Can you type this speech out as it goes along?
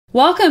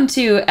Welcome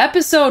to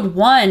episode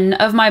 1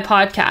 of my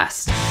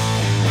podcast.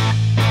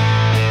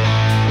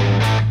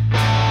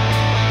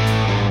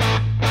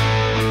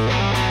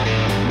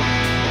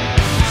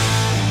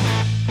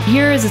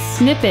 Here is a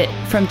snippet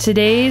from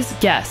today's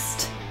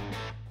guest.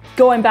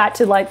 Going back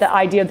to like the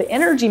idea of the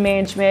energy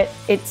management,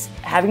 it's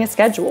having a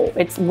schedule.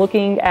 It's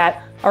looking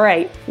at, all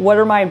right, what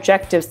are my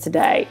objectives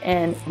today?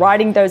 And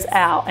writing those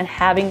out and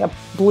having a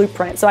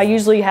blueprint. So I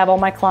usually have all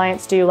my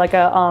clients do like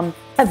a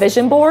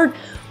vision board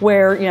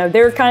where,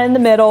 they're kind of in the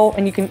middle,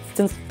 and you can,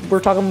 since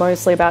we're talking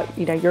mostly about,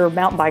 you're a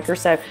mountain biker,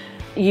 so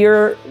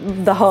you're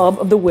the hub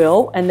of the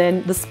wheel, and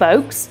then the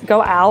spokes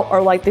go out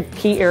are like the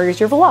key areas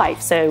of your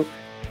life. So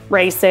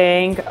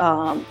racing,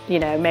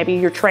 maybe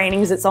your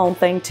training is its own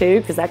thing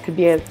too, because that could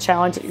be a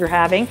challenge that you're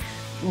having.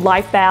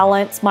 Life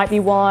balance might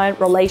be one,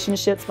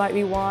 relationships might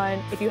be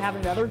one, if you have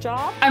another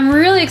job. I'm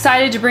really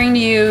excited to bring to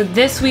you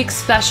this week's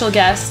special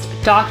guest,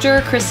 Dr.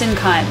 Kristin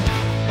Keim.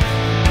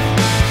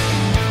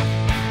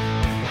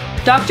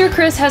 Dr.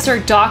 Kris has her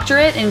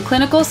doctorate in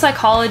clinical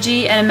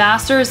psychology and a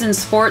master's in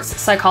sports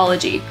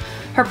psychology.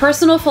 Her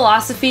personal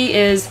philosophy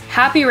is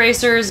happy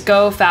racers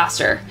go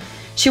faster.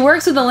 She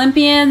works with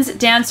Olympians,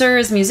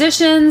 dancers,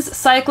 musicians,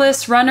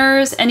 cyclists,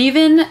 runners, and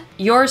even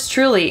yours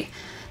truly.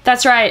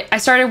 That's right, I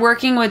started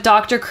working with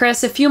Dr.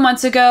 Kris a few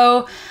months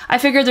ago. I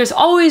figured there's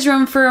always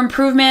room for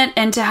improvement,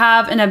 and to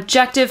have an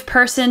objective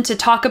person to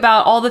talk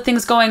about all the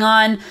things going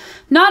on,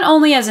 not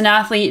only as an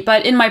athlete,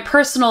 but in my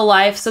personal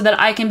life, so that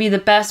I can be the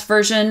best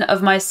version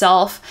of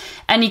myself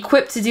and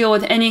equipped to deal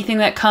with anything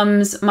that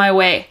comes my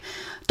way.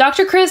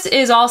 Dr. Kris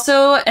is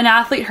also an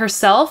athlete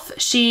herself.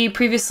 She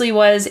previously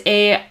was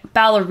a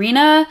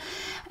ballerina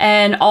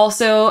and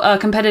also a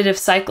competitive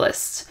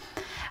cyclist.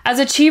 As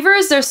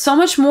achievers, there's so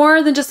much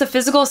more than just the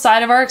physical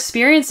side of our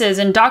experiences,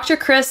 and Dr.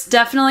 Kris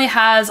definitely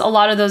has a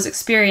lot of those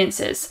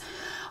experiences.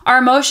 Our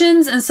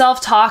emotions and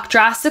self-talk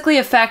drastically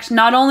affect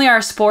not only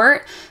our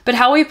sport, but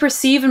how we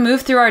perceive and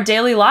move through our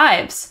daily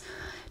lives.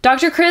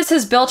 Dr. Kris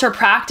has built her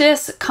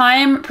practice,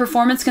 Keim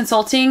Sports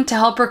Consulting, to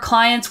help her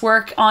clients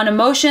work on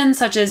emotions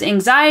such as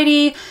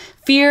anxiety,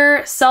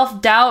 fear,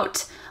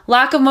 self-doubt,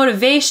 lack of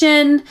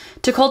motivation,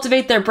 to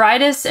cultivate their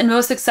brightest and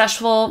most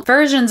successful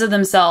versions of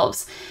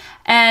themselves.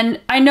 And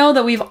I know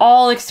that we've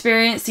all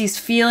experienced these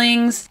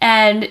feelings,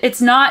 and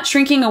it's not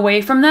shrinking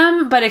away from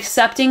them, but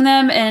accepting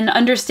them and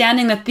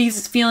understanding that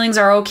these feelings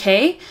are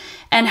okay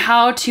and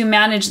how to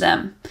manage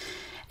them.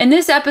 In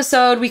this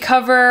episode, we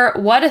cover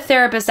what a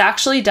therapist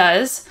actually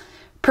does,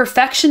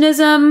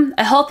 perfectionism,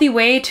 a healthy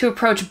way to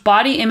approach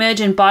body image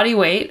and body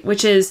weight,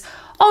 which is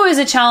always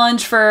a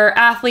challenge for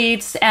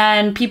athletes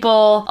and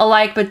people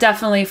alike, but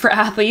definitely for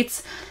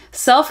athletes,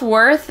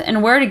 self-worth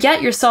and where to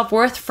get your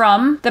self-worth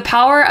from, the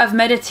power of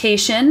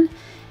meditation,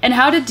 and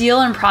how to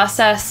deal and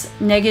process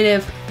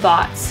negative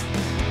thoughts.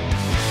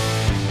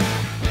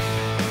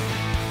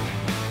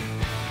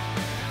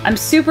 I'm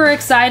super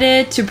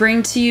excited to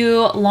bring to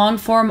you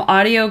long-form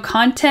audio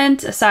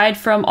content, aside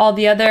from all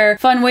the other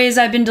fun ways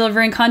I've been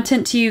delivering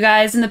content to you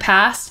guys in the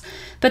past.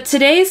 But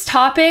today's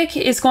topic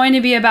is going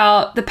to be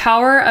about the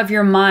power of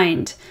your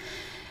mind.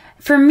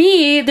 For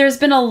me, there's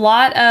been a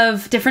lot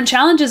of different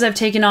challenges I've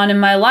taken on in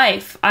my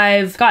life.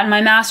 I've gotten my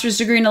master's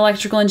degree in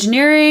electrical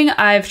engineering.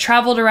 I've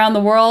traveled around the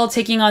world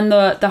taking on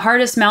the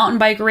hardest mountain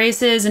bike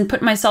races and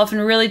put myself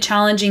in really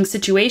challenging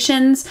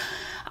situations.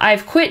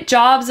 I've quit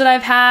jobs that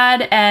I've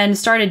had and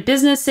started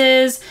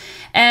businesses.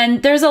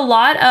 And there's a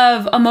lot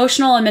of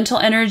emotional and mental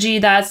energy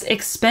that's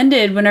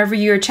expended whenever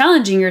you're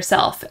challenging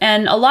yourself.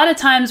 And a lot of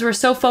times we're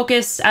so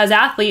focused as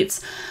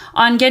athletes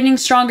on getting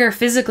stronger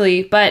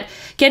physically, but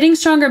getting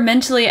stronger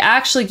mentally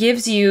actually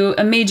gives you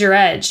a major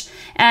edge.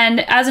 And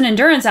as an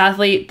endurance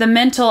athlete, the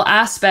mental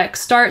aspect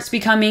starts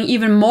becoming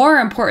even more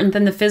important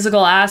than the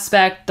physical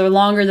aspect the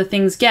longer the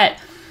things get.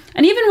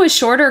 And even with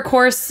shorter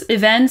course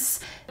events,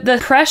 the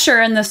pressure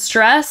and the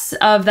stress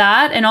of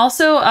that, and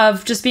also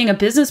of just being a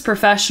business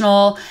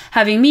professional,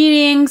 having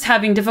meetings,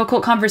 having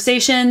difficult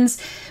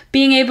conversations,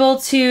 being able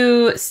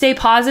to stay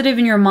positive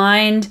in your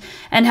mind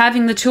and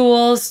having the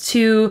tools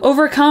to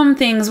overcome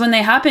things when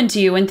they happen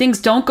to you, when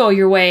things don't go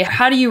your way.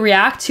 How do you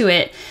react to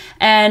it?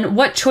 And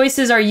what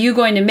choices are you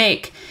going to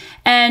make?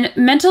 And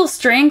mental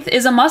strength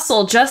is a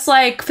muscle, just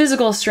like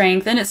physical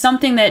strength, and it's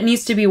something that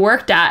needs to be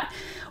worked at.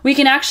 We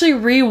can actually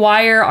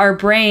rewire our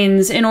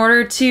brains in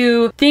order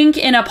to think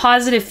in a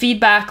positive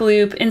feedback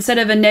loop instead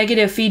of a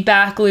negative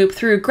feedback loop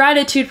through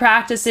gratitude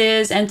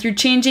practices and through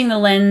changing the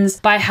lens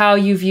by how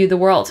you view the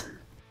world.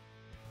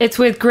 It's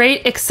with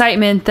great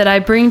excitement that I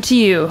bring to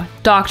you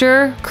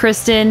Dr.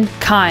 Kristin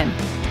Keim.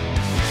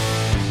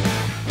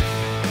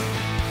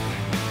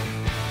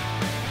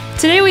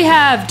 Today we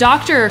have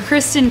Dr.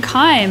 Kristin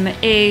Keim,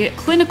 a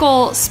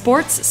clinical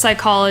sports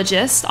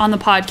psychologist, on the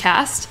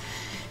podcast.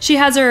 She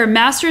has her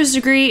master's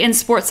degree in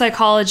sports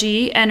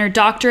psychology and her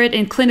doctorate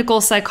in clinical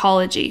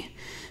psychology.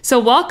 So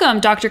welcome,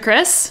 Dr.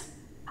 Kris.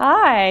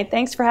 Hi,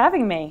 thanks for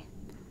having me.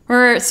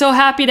 We're so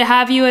happy to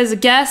have you as a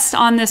guest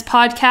on this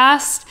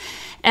podcast.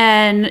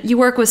 and you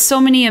work with so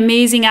many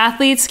amazing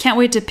athletes. Can't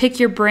wait to pick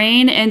your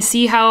brain and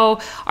see how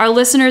our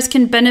listeners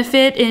can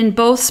benefit in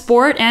both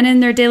sport and in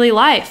their daily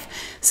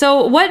life.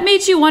 So what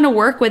made you want to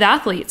work with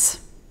athletes?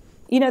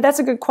 That's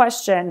a good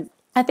question.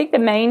 I think the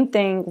main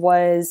thing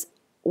was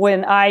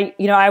when I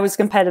was a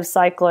competitive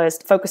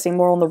cyclist focusing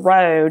more on the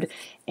road,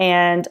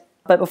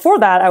 but before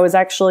that, I was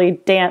actually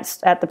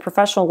danced at the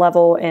professional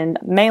level in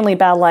mainly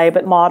ballet,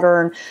 but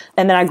modern.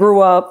 And then I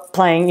grew up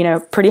playing,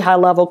 pretty high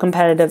level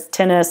competitive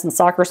tennis and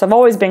soccer. So I've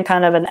always been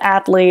kind of an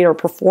athlete or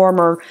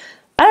performer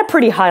at a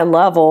pretty high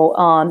level.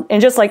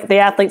 And just like the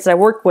athletes I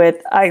worked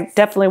with, I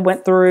definitely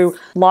went through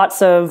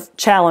lots of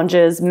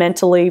challenges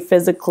mentally,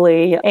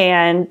 physically,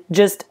 and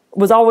just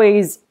was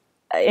always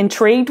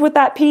intrigued with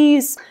that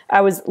piece.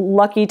 I was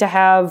lucky to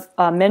have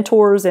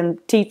mentors and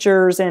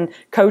teachers and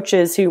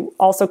coaches who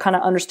also kind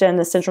of understand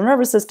the central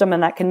nervous system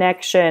and that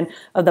connection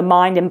of the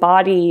mind and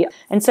body.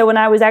 And so when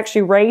I was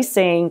actually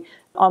racing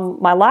on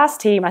my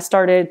last team, I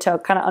started to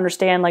kind of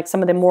understand like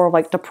some of the more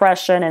like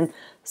depression and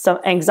some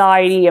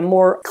anxiety and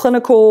more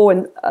clinical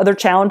and other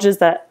challenges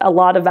that a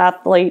lot of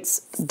athletes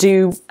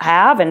do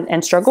have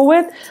and struggle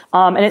with.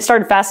 And it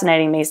started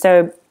fascinating me.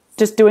 So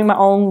just doing my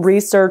own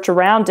research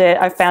around it,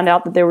 I found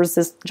out that there was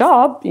this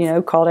job,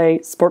 called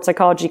a sports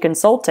psychology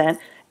consultant.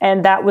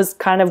 And that was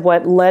kind of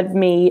what led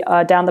me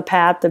down the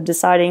path of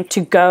deciding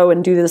to go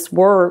and do this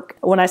work.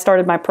 When I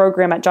started my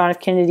program at John F.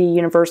 Kennedy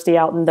University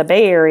out in the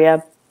Bay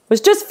Area, was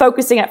just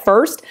focusing at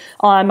first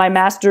on my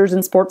master's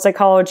in sports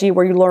psychology,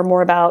 where you learn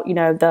more about,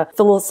 the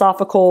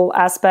philosophical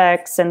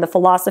aspects and the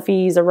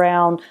philosophies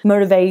around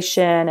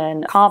motivation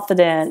and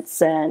confidence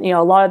and,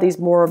 a lot of these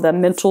more of the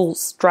mental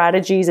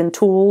strategies and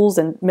tools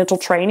and mental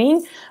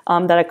training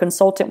that a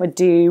consultant would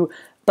do.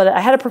 But I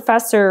had a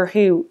professor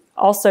who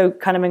also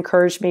kind of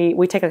encouraged me.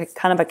 We take a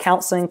kind of a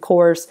counseling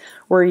course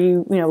where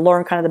you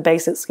learn kind of the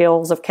basic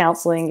skills of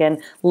counseling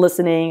and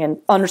listening and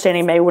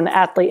understanding maybe when an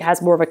athlete has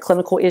more of a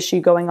clinical issue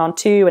going on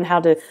too, and how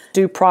to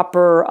do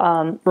proper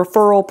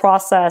referral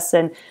process.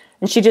 And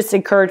she just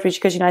encouraged me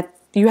because,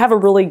 you have a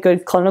really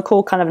good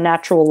clinical kind of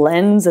natural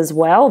lens as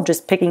well,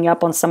 just picking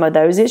up on some of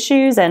those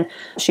issues. And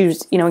she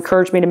was,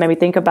 encouraged me to maybe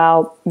think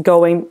about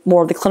going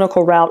more of the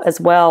clinical route as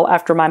well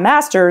after my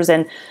master's,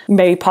 and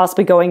maybe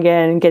possibly going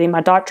in and getting my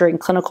doctorate in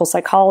clinical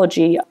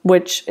psychology,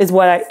 which is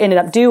what I ended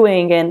up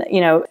doing. And,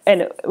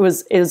 and it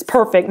was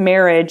perfect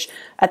marriage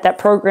at that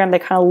program. They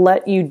kind of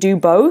let you do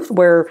both,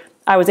 where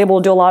I was able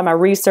to do a lot of my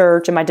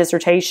research and my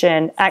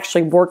dissertation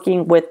actually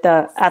working with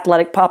the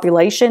athletic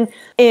population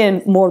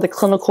in more of the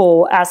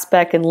clinical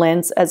aspect and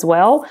lens as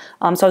well.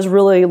 So I was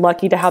really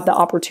lucky to have the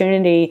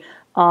opportunity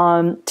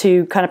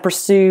to kind of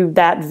pursue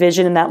that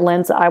vision and that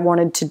lens that I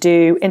wanted to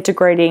do,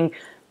 integrating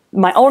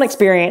my own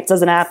experience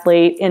as an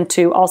athlete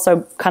into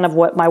also kind of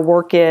what my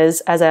work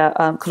is as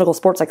a clinical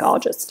sports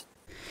psychologist.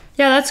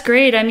 Yeah, that's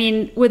great. I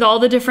mean, with all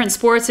the different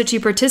sports that you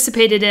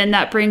participated in,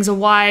 that brings a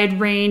wide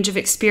range of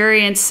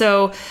experience.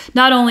 So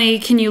not only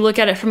can you look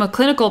at it from a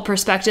clinical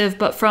perspective,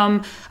 but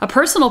from a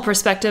personal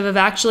perspective of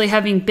actually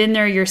having been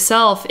there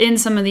yourself in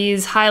some of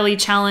these highly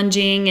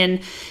challenging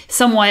and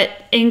somewhat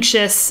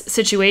anxious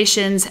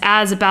situations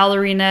as a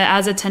ballerina,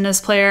 as a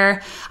tennis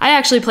player. I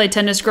actually played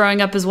tennis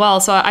growing up as well,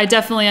 so I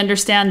definitely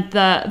understand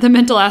the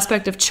mental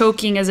aspect of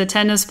choking as a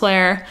tennis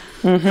player.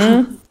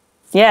 Mm-hmm.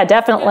 Yeah,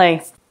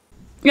 definitely.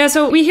 Yeah,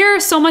 so we hear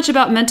so much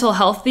about mental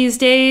health these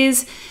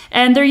days,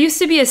 and there used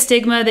to be a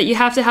stigma that you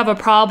have to have a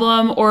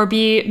problem or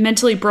be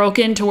mentally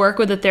broken to work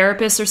with a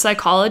therapist or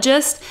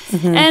psychologist.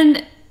 Mm-hmm.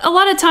 And a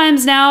lot of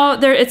times now,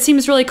 it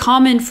seems really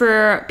common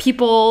for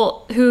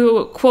people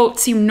who, quote,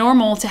 seem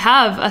normal to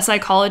have a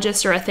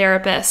psychologist or a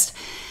therapist.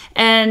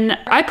 And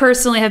I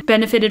personally have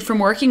benefited from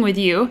working with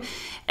you.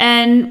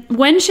 And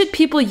when should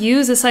people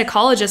use a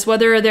psychologist,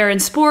 whether they're in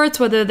sports,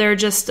 whether they're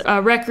just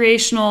a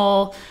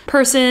recreational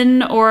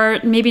person, or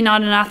maybe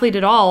not an athlete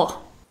at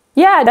all?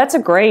 Yeah, that's a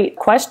great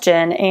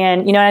question.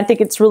 And, I think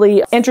it's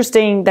really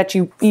interesting that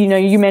you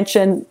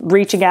mentioned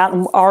reaching out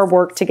in our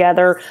work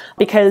together,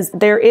 because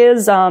there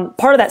is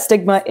part of that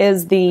stigma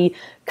is the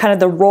kind of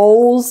the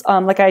roles,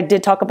 like I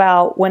did talk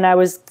about when I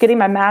was getting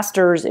my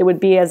master's, it would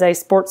be as a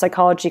sports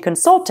psychology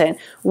consultant,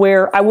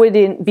 where I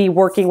wouldn't be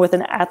working with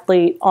an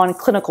athlete on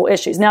clinical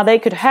issues. Now they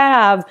could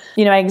have,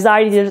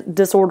 anxiety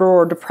disorder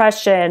or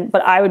depression,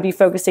 but I would be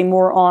focusing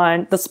more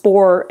on the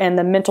sport and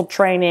the mental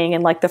training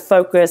and like the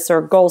focus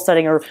or goal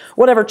setting or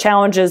whatever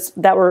challenges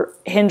that were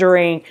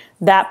hindering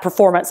that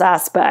performance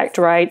aspect,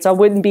 right? So I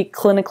wouldn't be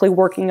clinically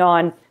working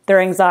on their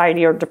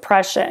anxiety or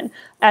depression.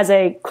 As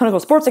a clinical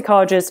sports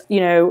psychologist,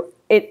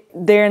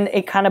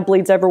 it kind of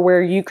bleeds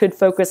everywhere. You could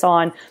focus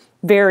on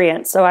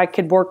variance. So I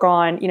could work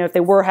on, if they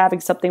were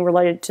having something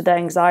related to the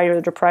anxiety or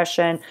the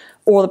depression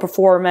or the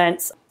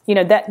performance,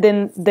 that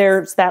then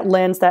there's that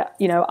lens that,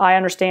 I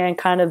understand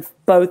kind of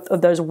both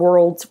of those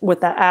worlds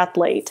with that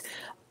athlete.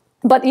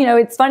 But,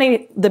 it's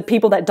funny, the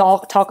people that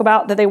talk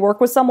about that they work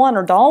with someone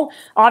or don't,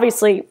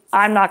 obviously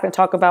I'm not going to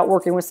talk about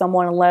working with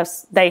someone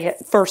unless they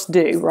first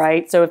do,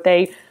 right? So if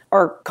they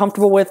are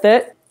comfortable with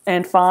it,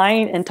 and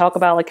fine and talk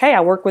about like, hey, I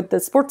work with the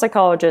sports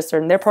psychologist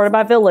and they're part of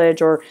my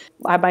village, or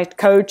I have my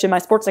coach and my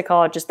sports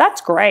psychologist.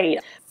 That's great.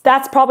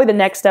 That's probably the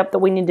next step that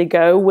we need to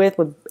go with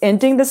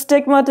ending the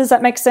stigma. Does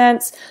that make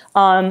sense?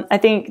 I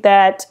think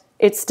that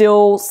it's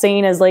still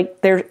seen as like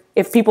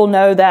if people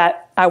know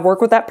that I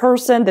work with that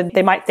person, then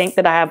they might think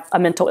that I have a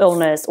mental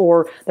illness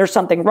or there's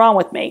something wrong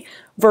with me,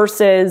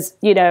 versus,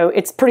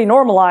 it's pretty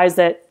normalized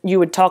that you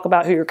would talk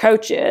about who your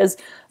coach is.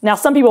 Now,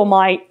 some people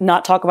might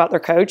not talk about their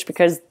coach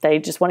because they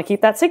just want to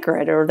keep that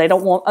secret, or they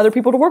don't want other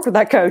people to work with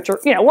that coach, or,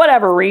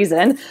 whatever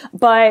reason.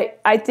 But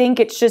I think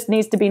it just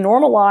needs to be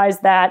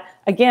normalized that,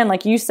 again,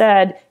 like you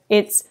said,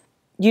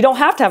 you don't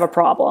have to have a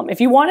problem. If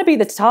you want to be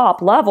the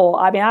top level,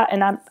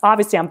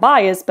 I'm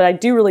biased, but I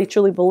do really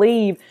truly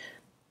believe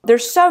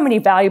there's so many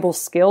valuable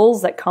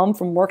skills that come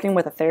from working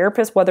with a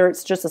therapist, whether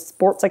it's just a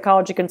sports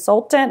psychology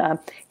consultant, a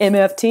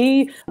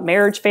MFT,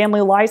 marriage family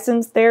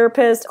licensed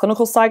therapist,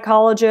 clinical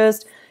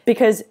psychologist,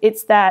 because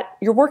it's that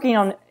you're working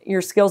on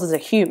your skills as a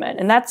human.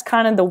 And that's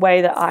kind of the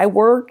way that I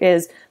work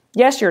is,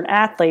 yes, you're an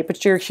athlete,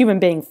 but you're a human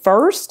being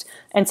first.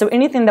 And so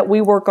anything that we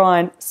work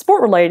on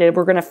sport related,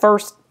 we're going to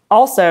first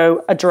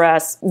also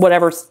address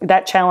whatever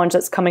that challenge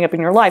that's coming up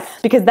in your life,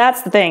 because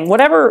that's the thing.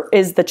 Whatever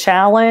is the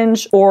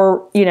challenge,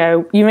 or,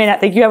 you may not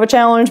think you have a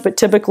challenge, but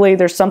typically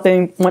there's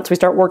something once we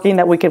start working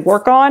that we could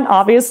work on,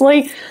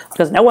 obviously,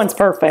 because no one's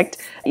perfect,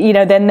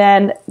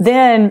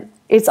 then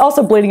it's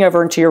also bleeding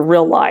over into your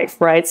real life,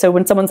 right? So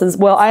when someone says,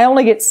 well, I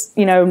only get,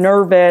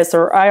 nervous,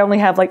 or I only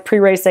have like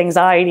pre-race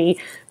anxiety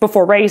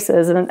before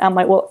races. And I'm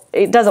like, well,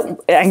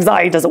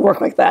 anxiety doesn't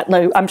work like that.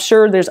 No, I'm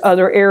sure there's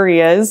other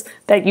areas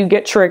that you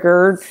get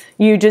triggered.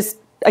 You just,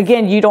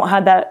 again, you don't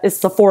have that. It's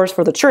the forest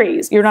for the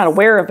trees. You're not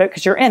aware of it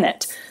because you're in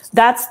it.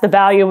 That's the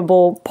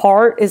valuable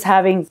part, is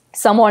having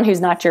someone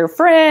who's not your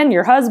friend,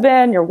 your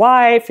husband, your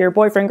wife, your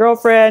boyfriend,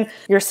 girlfriend,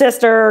 your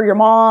sister, your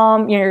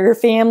mom, your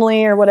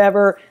family, or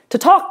whatever, to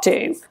talk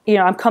to.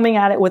 I'm coming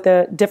at it with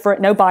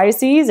no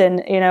biases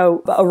and,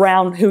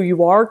 around who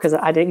you are, because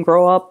I didn't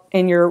grow up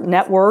in your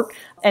network,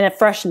 and a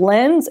fresh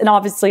lens. And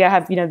obviously I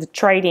have, the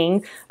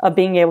training of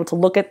being able to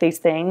look at these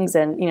things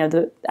and,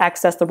 to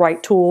access the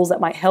right tools that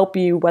might help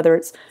you, whether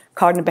it's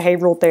cognitive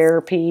behavioral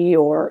therapy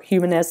or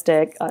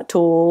humanistic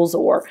tools,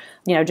 or,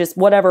 just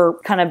whatever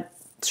kind of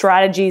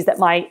strategies that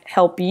might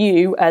help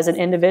you as an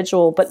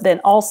individual, but then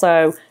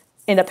also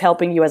end up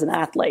helping you as an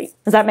athlete.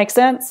 Does that make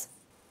sense?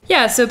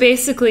 Yeah, so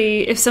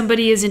basically, if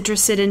somebody is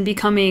interested in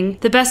becoming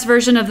the best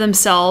version of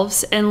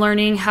themselves and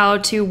learning how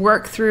to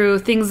work through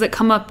things that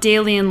come up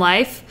daily in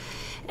life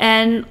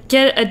and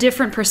get a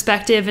different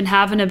perspective and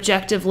have an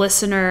objective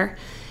listener,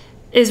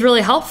 is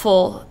really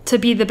helpful to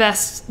be the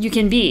best you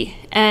can be.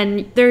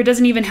 And there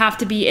doesn't even have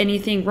to be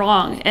anything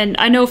wrong. And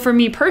I know for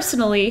me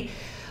personally,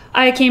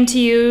 I came to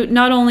you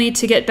not only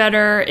to get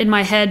better in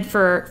my head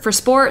for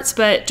sports,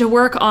 but to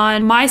work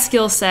on my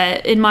skill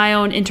set in my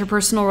own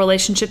interpersonal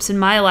relationships in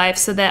my life,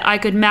 so that I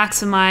could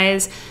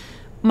maximize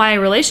my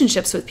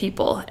relationships with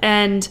people.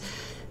 And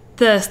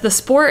the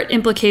sport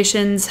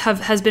implications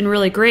has been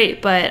really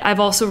great, but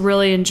I've also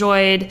really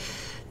enjoyed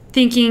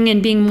thinking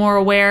and being more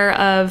aware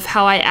of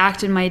how I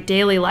act in my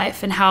daily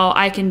life and how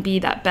I can be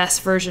that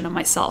best version of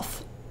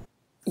myself.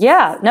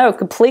 Yeah, no,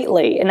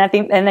 completely. And I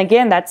think, and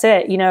again, that's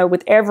it.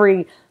 With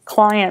every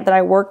client that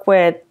I work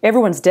with,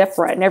 everyone's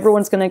different, and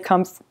everyone's going to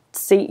come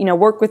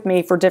work with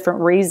me for different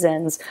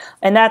reasons.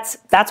 And that's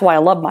why I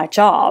love my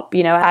job.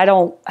 I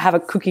don't have a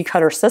cookie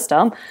cutter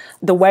system.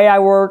 The way I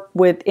work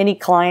with any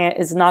client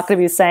is not going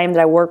to be the same that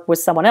I work with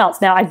someone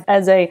else. Now,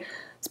 as a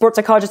sports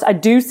psychologist, I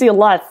do see a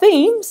lot of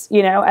themes,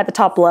 at the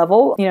top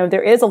level.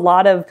 There is a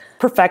lot of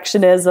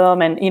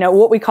perfectionism and,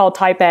 what we call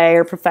type A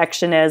or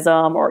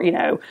perfectionism, or,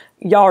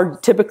 y'all are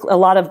typically, a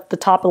lot of the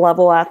top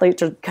level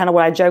athletes are kind of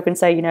what I joke and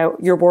say,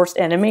 your worst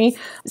enemy.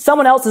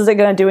 Someone else isn't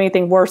going to do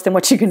anything worse than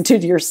what you can do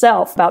to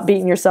yourself about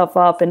beating yourself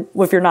up, and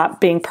if you're not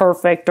being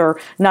perfect or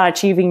not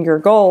achieving your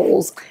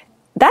goals.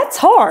 That's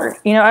hard,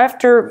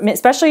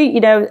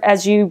 especially,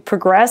 as you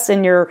progress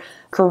in your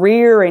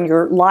career and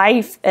your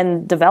life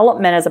and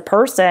development as a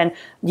person,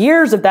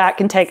 years of that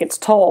can take its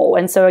toll.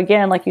 And so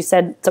again, like you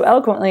said so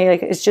eloquently,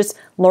 it's just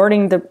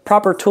learning the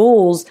proper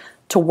tools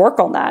to work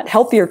on that,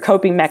 healthier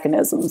coping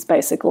mechanisms,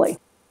 basically.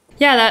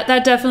 Yeah,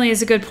 that definitely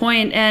is a good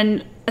point.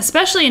 And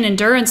especially in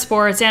endurance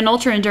sports and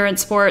ultra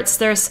endurance sports,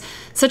 there's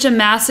such a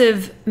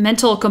massive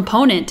mental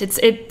component.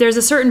 There's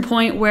a certain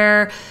point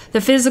where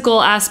the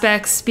physical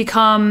aspects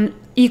become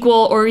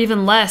equal or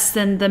even less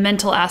than the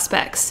mental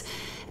aspects.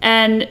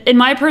 And in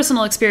my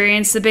personal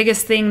experience, the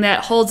biggest thing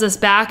that holds us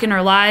back in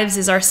our lives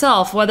is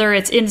ourself, whether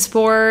it's in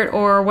sport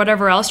or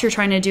whatever else you're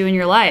trying to do in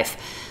your life.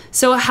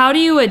 So how do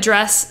you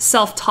address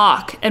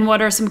self-talk, and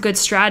what are some good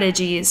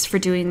strategies for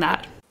doing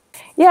that?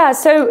 Yeah,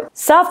 so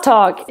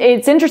self-talk,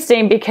 it's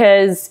interesting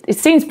because it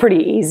seems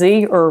pretty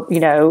easy or,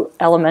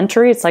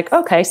 elementary. It's like,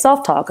 okay,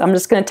 self-talk. I'm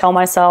just going to tell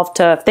myself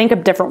to think a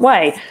different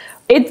way.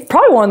 It's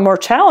probably one of the more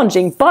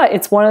challenging, but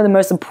it's one of the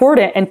most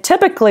important and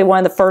typically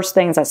one of the first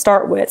things I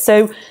start with.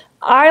 So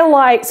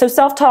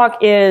self-talk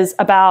is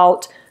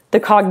about the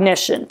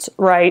cognitions,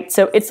 right?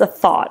 So it's a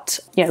thought,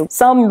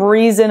 some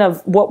reason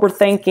of what we're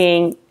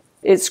thinking.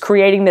 It's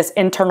creating this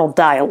internal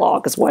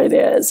dialogue is what it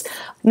is.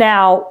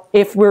 Now,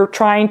 if we're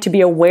trying to be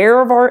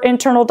aware of our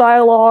internal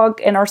dialogue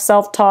and our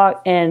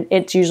self-talk, and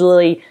it's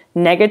usually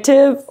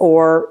negative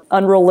or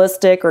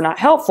unrealistic or not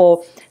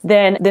helpful,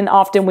 then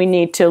often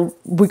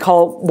we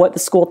call what the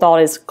school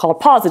thought is called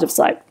positive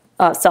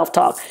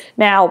self-talk.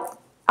 Now,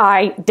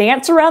 I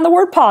dance around the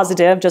word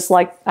positive, just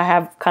like I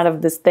have kind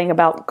of this thing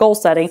about goal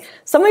setting.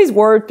 Some of these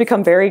words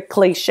become very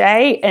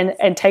cliche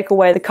and take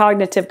away the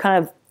cognitive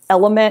kind of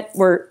element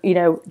where,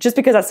 just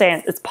because I'm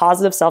saying it's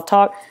positive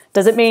self-talk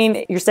doesn't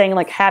mean you're saying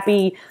like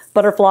happy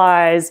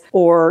butterflies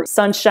or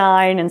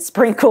sunshine and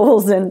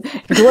sprinkles and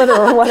glitter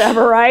or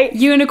whatever, right?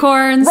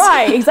 Unicorns.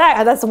 Right,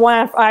 exactly. That's the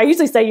one I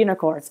usually say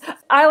unicorns.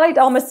 I like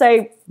to almost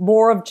say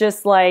more of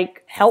just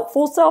like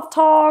helpful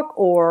self-talk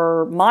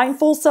or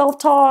mindful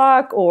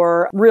self-talk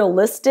or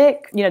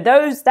realistic.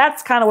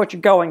 That's kind of what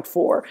you're going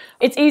for.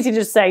 It's easy to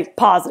just say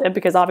positive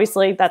because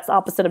obviously that's the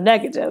opposite of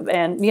negative.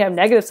 And,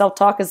 negative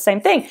self-talk is the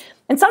same thing.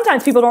 And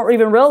sometimes people don't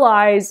even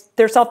realize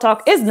their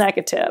self-talk is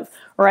negative,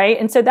 right?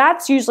 And so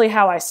that's usually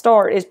how I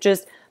start is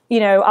just,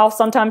 I'll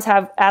sometimes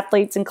have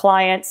athletes and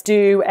clients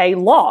do a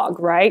log,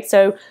 right?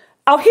 So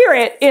I'll hear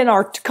it in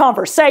our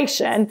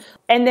conversation.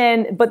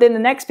 But then the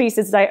next piece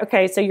is like,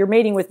 okay, so you're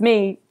meeting with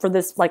me for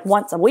this like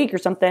once a week or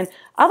something.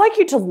 I'd like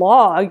you to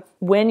log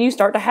when you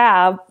start to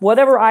have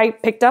whatever I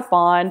picked up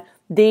on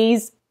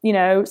these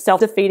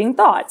self-defeating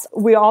thoughts.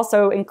 We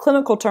also, in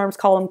clinical terms,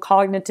 call them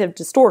cognitive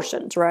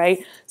distortions,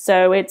 right?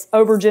 So it's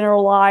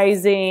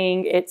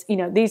overgeneralizing. It's,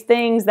 these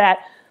things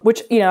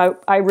which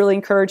I really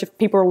encourage if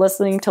people are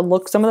listening to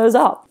look some of those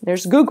up.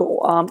 There's Google.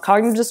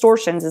 Cognitive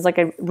distortions is like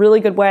a really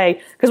good way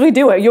because we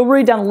do it. You'll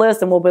read down the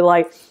list and we'll be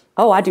like,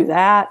 oh, I do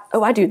that.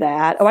 Oh, I do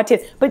that. Oh, I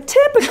did. But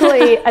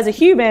typically as a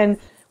human,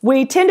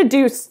 we tend to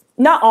do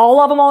not all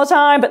of them all the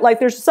time, but like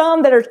there's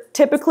some that are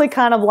typically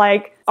kind of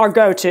like our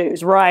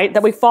go-tos, right?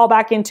 That we fall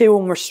back into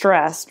when we're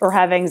stressed or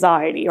have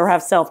anxiety or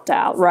have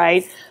self-doubt,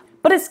 right?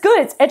 But it's good.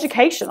 It's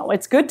educational.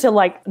 It's good to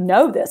like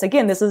know this.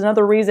 Again, this is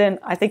another reason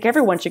I think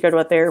everyone should go to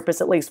a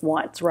therapist at least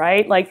once,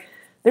 right? Like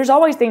there's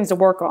always things to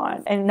work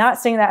on, and not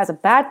seeing that as a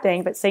bad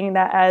thing, but seeing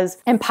that as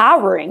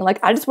empowering. Like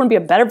I just want to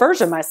be a better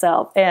version of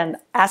myself, and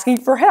asking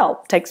for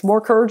help takes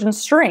more courage and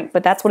strength,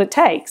 but that's what it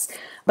takes.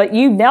 But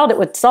you nailed it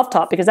with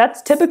self-talk because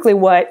that's typically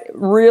what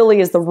really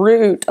is the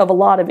root of a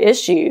lot of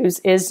issues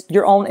is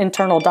your own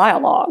internal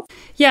dialogue.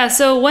 Yeah.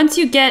 So once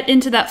you get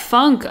into that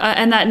funk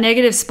and that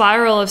negative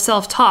spiral of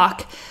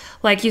self-talk,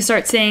 like you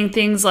start saying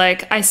things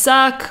like, I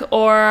suck,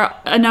 or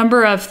a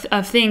number of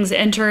things,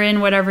 enter in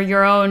whatever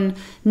your own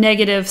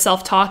negative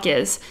self-talk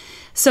is.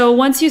 So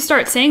once you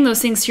start saying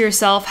those things to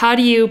yourself, how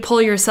do you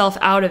pull yourself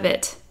out of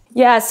it?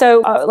 Yeah,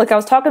 so like I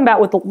was talking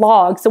about with the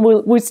log, so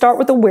we start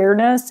with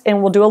awareness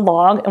and we'll do a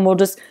log and we'll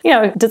just,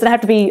 it doesn't have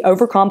to be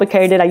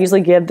overcomplicated. I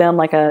usually give them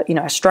like a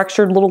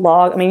structured little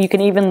log. I mean, you can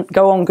even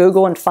go on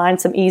Google and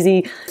find some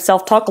easy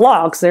self-talk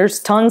logs. There's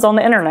tons on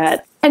the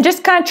internet. And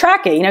just kind of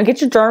track it, get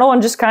your journal and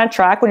just kind of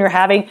track when you're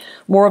having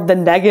more of the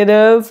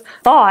negative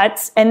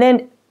thoughts, and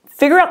then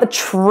figure out the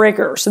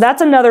trigger. So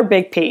that's another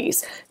big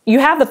piece. You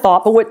have the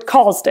thought, but what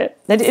caused it?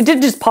 It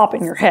didn't just pop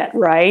in your head,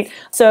 right?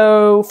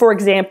 So for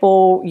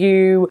example,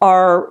 you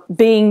are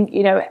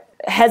being,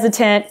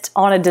 hesitant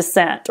on a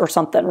descent or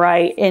something,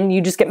 right? And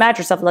you just get mad at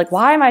yourself, like,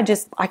 why am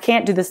I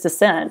can't do this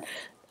descent.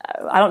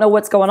 I don't know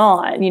what's going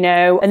on,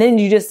 and then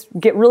you just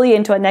get really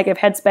into a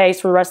negative headspace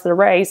for the rest of the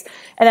race.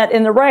 And that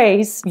in the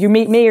race, you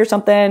meet me or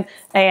something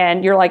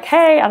and you're like,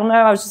 hey, I don't know,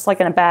 I was just like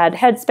in a bad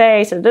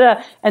headspace.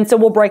 And so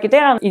we'll break it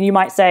down and you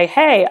might say,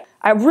 hey,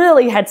 I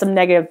really had some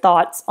negative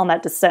thoughts on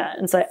that descent,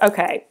 and say,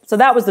 okay, so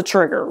that was the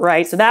trigger,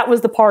 right? So that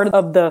was the part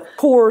of the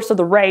course of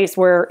the race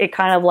where it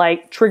kind of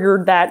like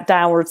triggered that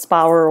downward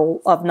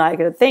spiral of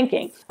negative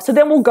thinking. So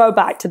then we'll go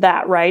back to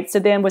that, right? So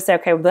then we'll say,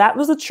 okay, well, that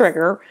was the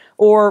trigger.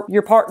 Or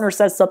your partner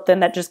says something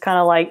that just kind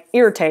of like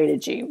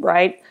irritated you,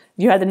 right?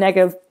 You had the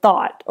negative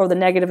thought or the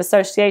negative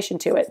association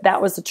to it.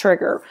 That was the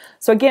trigger.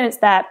 So again, it's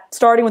that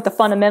starting with the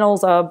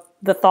fundamentals of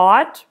the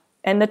thought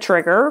and the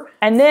trigger,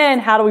 and then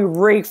how do we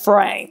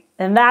reframe?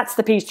 And that's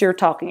the piece you're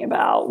talking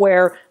about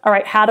where, all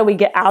right, how do we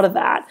get out of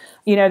that?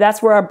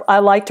 That's where I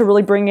like to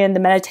really bring in the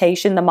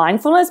meditation, the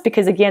mindfulness,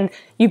 because again,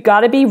 you've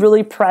got to be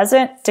really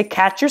present to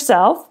catch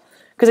yourself.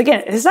 Because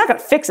again, it's not going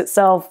to fix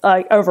itself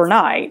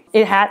overnight.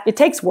 It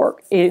takes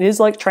work. It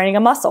is like training a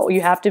muscle. You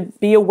have to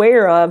be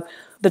aware of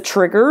the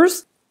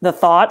triggers, the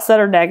thoughts that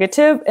are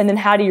negative, and then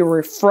how do you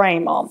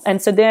reframe them?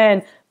 And so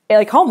then,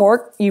 like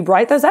homework, you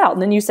write those out.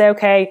 And then you say,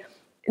 okay,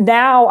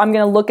 now I'm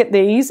going to look at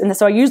these. And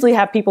so I usually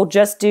have people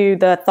just do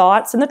the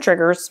thoughts and the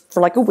triggers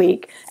for like a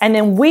week. And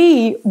then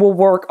we will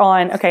work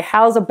on, okay,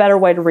 how's a better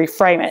way to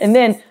reframe it? And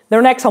then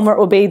their next homework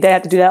will be they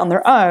have to do that on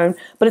their own.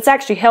 But it's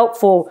actually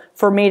helpful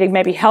for me to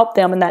maybe help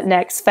them in that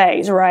next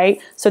phase, right?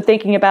 So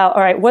thinking about,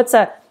 all right, what's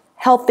a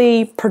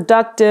healthy,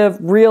 productive,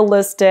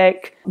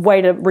 realistic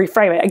way to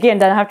reframe it? Again,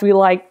 doesn't have to be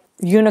like,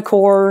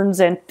 unicorns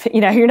and,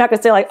 you're not going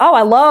to say like, oh,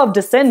 I love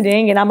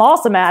descending and I'm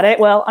awesome at it.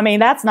 Well, I mean,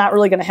 that's not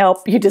really going to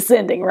help you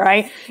descending,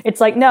 right?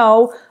 It's like,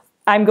 no,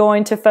 I'm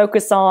going to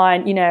focus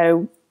on,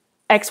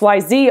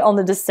 XYZ on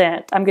the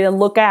descent. I'm going to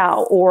look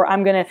out, or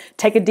I'm going to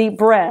take a deep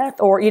breath,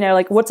 or,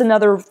 like what's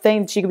another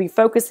thing that you could be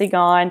focusing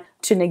on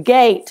to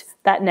negate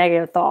that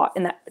negative thought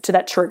and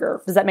that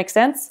trigger. Does that make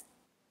sense?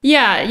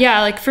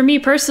 Yeah. Like for me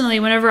personally,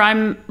 whenever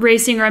I'm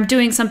racing or I'm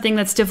doing something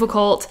that's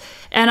difficult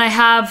and I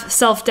have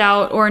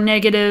self-doubt or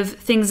negative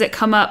things that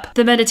come up,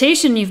 the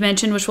meditation you've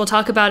mentioned, which we'll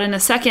talk about in a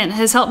second,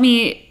 has helped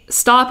me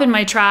stop in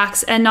my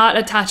tracks and not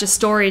attach a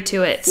story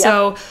to it. Yep.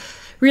 So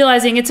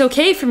realizing it's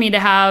okay for me to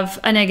have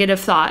a negative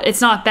thought.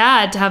 It's not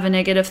bad to have a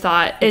negative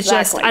thought. It's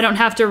just I don't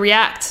have to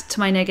react to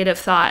my negative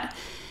thought.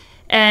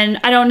 And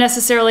I don't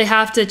necessarily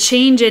have to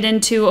change it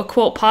into a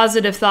quote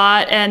positive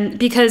thought, and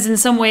because in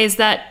some ways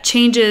that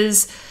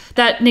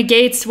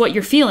negates what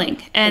you're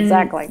feeling. And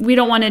we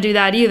don't want to do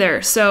that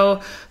either. So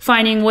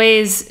finding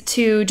ways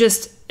to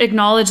just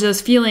acknowledge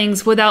those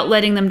feelings without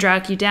letting them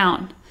drag you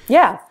down.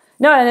 Yeah.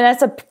 No, and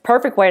that's a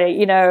perfect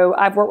way to,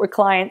 I've worked with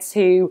clients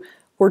who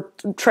were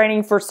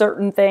training for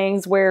certain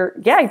things where,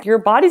 your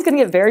body's going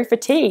to get very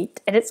fatigued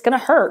and it's going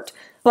to hurt.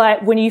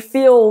 But when you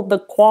feel the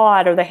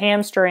quad or the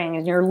hamstring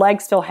and your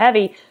legs feel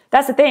heavy,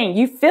 that's the thing.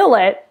 You feel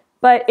it,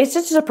 but it's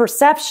just a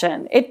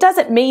perception. It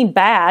doesn't mean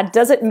bad.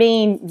 Doesn't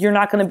mean you're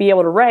not going to be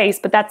able to race,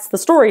 but that's the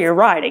story you're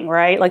writing,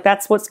 right? Like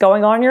that's what's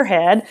going on in your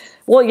head.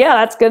 Well,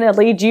 that's going to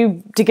lead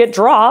you to get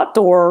dropped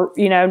or,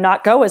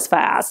 not go as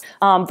fast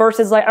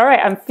versus like, all right,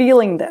 I'm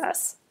feeling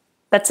this.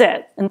 That's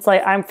it. And it's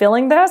like, I'm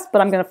feeling this,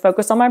 but I'm going to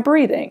focus on my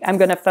breathing. I'm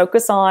going to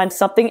focus on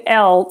something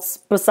else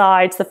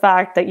besides the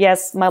fact that,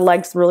 yes, my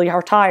legs really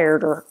are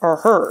tired or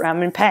hurt.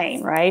 I'm in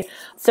pain, right?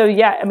 So you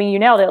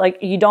nailed it. Like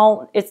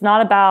it's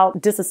not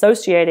about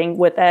disassociating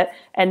with it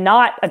and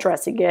not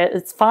addressing it.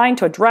 It's fine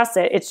to address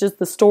it. It's just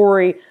the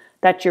story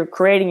that you're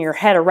creating in your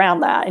head around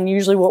that. And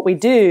usually what we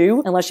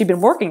do, unless you've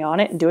been working on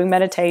it and doing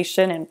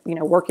meditation and,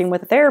 working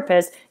with a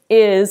therapist,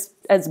 is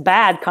as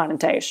bad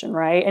connotation,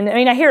 right? And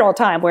I hear it all the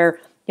time where,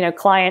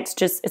 clients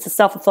it's a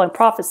self-fulfilling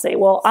prophecy.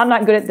 Well, I'm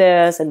not good at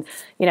this. And,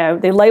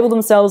 they label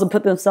themselves and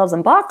put themselves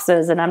in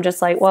boxes. And I'm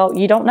just like, well,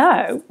 you don't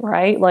know,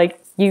 right?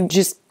 Like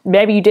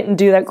maybe you didn't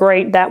do that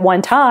great that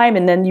one time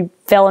and then you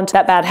fell into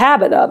that bad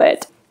habit of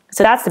it.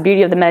 So that's the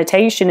beauty of the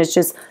meditation, is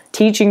just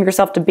teaching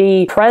yourself to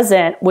be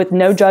present with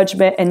no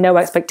judgment and no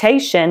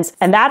expectations.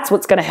 And that's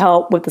what's going to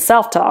help with the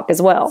self-talk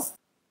as well.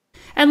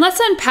 And let's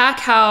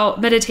unpack how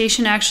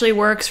meditation actually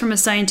works from a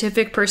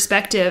scientific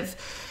perspective.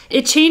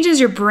 It changes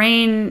your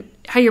brain,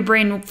 how your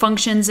brain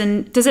functions,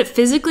 and does it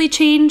physically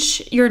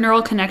change your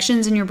neural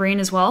connections in your brain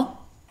as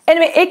well? And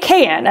it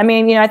can.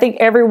 I think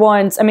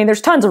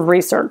there's tons of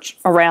research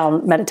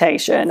around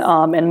meditation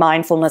and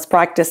mindfulness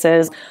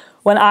practices.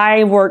 When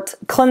I worked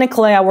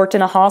clinically, I worked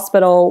in a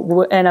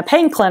hospital, in a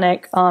pain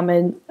clinic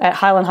at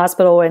Highland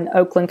Hospital in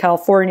Oakland,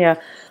 California,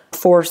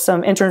 for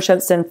some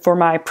internships and for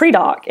my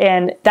pre-doc.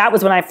 And that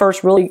was when I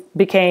first really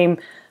became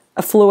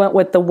affluent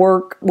with the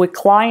work with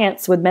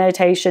clients with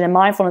meditation and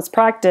mindfulness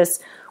practice,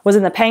 was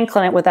in the pain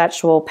clinic with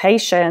actual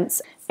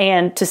patients,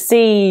 and to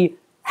see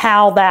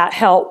how that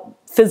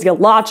helped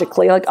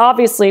physiologically. Like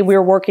obviously we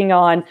were working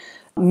on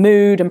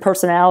mood and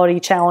personality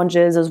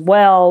challenges as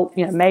well,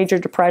 major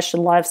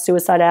depression, a lot of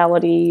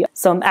suicidality,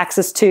 some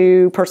access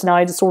to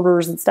personality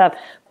disorders and stuff.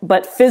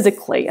 But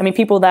physically,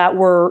 people that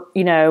were,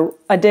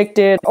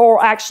 addicted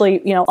or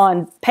actually,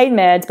 on pain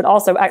meds, but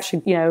also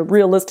actually,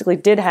 realistically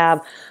did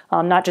have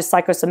not just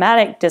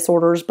psychosomatic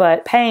disorders,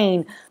 but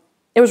pain.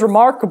 It was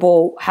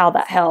remarkable how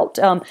that helped.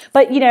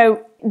 But,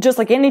 just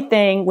like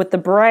anything with the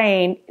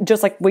brain,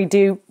 just like we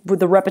do with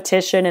the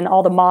repetition and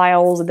all the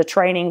miles and the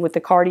training with the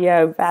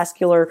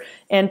cardiovascular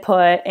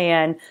input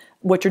and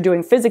what you're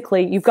doing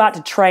physically, you've got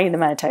to train the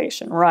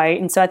meditation, right?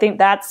 And so I think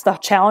that's the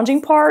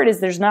challenging part, is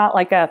there's not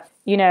like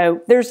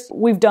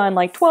we've done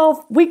like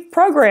 12-week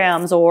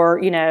programs, or,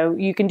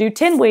 you can do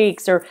 10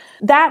 weeks, or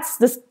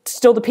that's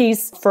still the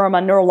piece from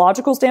a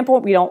neurological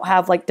standpoint. We don't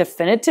have like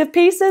definitive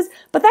pieces,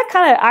 but that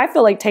kind of, I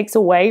feel like, takes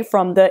away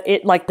from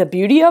the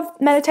beauty of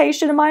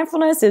meditation and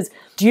mindfulness is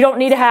you don't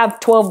need to have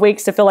 12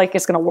 weeks to feel like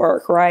it's going to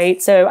work,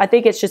 right? So I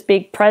think it's just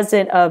being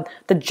present of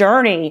the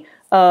journey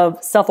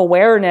of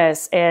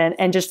self-awareness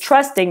and just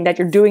trusting that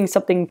you're doing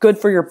something good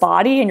for your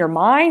body and your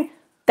mind.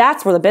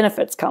 That's where the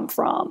benefits come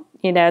from,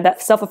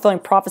 that self-fulfilling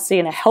prophecy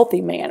in a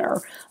healthy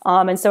manner.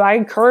 And so I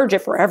encourage it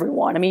for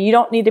everyone. You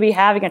don't need to be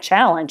having a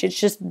challenge. It's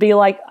just be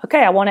like,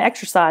 okay, I want to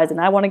exercise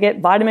and I want to get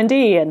vitamin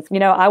D and,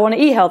 I want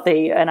to eat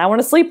healthy and I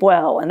want to sleep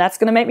well. And that's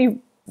going to make me,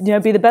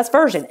 be the best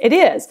version. It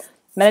is.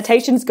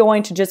 Meditation is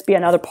going to just be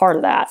another part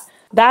of that.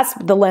 That's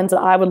the lens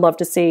that I would love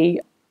to see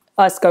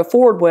us go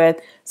forward with.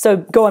 So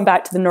going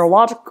back to the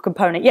neurological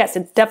component, yes,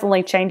 it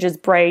definitely changes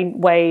brain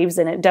waves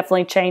and it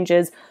definitely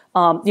changes,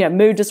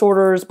 mood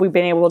disorders. We've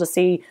been able to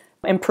see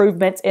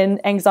improvements in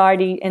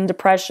anxiety and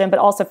depression, but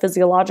also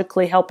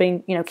physiologically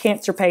helping,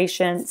 cancer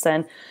patients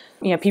and,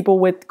 people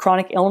with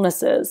chronic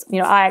illnesses.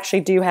 I actually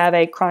do have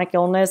a chronic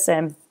illness,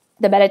 and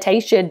the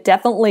meditation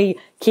definitely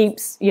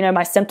keeps,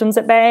 my symptoms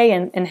at bay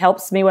and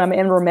helps me when I'm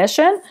in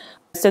remission.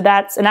 So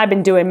and I've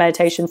been doing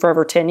meditation for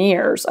over 10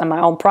 years on my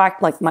own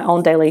my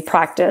own daily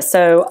practice.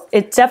 So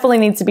it definitely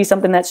needs to be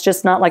something that's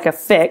just not like a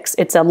fix.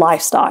 It's a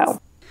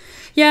lifestyle.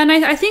 Yeah. And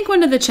I think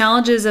one of the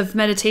challenges of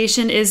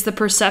meditation is the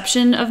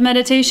perception of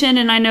meditation.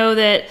 And I know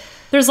that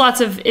there's lots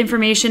of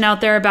information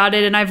out there about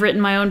it, and I've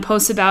written my own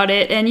posts about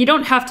it. And you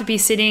don't have to be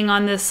sitting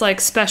on this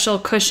like special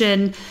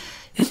cushion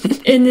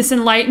in this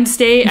enlightened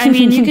state. I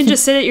mean, you can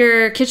just sit at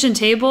your kitchen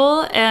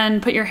table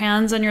and put your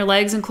hands on your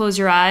legs and close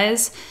your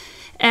eyes.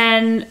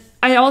 And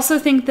I also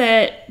think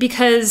that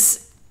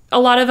because a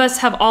lot of us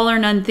have all or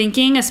none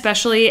thinking,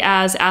 especially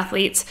as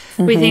athletes,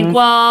 we think,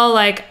 well,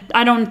 like,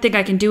 I don't think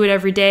I can do it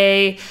every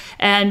day.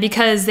 And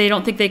because they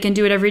don't think they can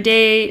do it every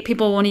day,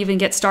 people won't even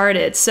get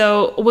started.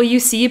 So will you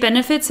see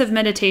benefits of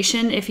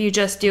meditation if you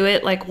just do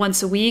it like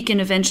once a week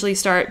and eventually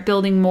start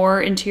building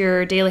more into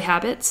your daily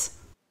habits?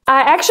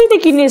 I actually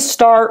think you need to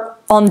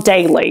start on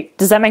daily.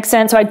 Does that make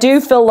sense? So I do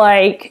feel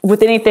like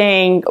with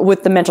anything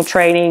with the mental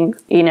training,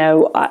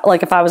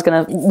 like if I was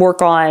going to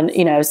work on,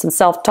 some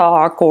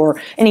self-talk or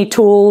any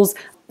tools,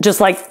 just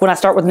like when I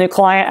start with a new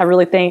client, I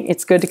really think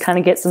it's good to kind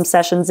of get some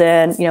sessions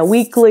in,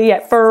 weekly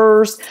at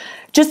first,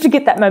 just to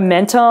get that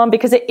momentum,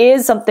 because it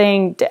is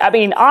something,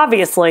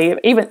 obviously,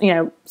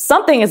 even,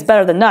 something is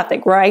better than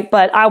nothing, right?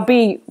 But I'll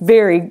be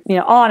very,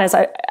 honest.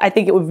 I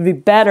think it would be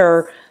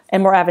better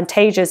and more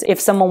advantageous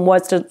if someone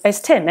was to, it's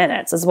 10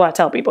 minutes is what I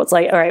tell people. It's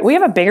like, all right, we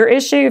have a bigger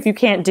issue if you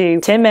can't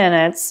do 10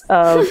 minutes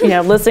of,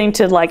 listening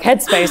to like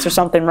Headspace or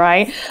something,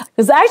 right?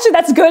 Because actually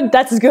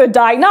that's good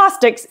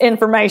diagnostics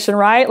information,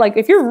 right? Like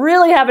if you're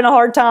really having a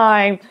hard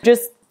time,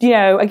 just,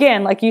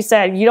 again, like you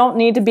said, you don't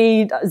need to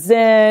be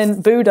Zen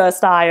Buddha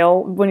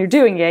style when you're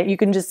doing it. You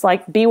can just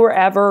like be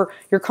wherever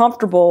you're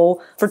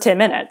comfortable for 10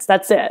 minutes.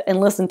 That's it. And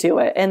listen to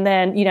it. And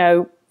then,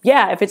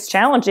 if it's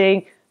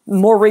challenging,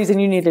 more reason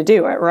you need to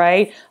do it,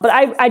 right? But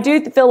I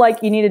do feel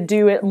like you need to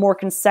do it more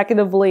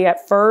consecutively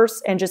at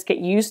first and just get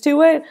used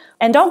to it.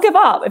 And don't give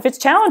up. If it's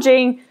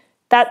challenging,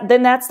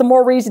 then that's the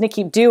more reason to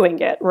keep doing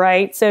it,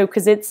 right? So,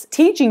 because it's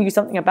teaching you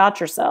something about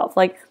yourself.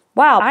 Like,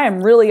 wow,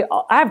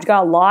 I've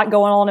got a lot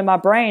going on in my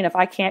brain if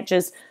I can't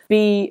just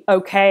be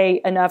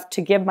okay enough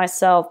to give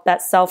myself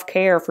that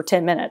self-care for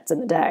 10 minutes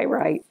in the day,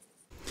 right?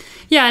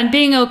 Yeah, and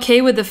being okay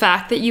with the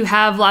fact that you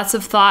have lots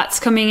of thoughts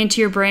coming into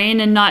your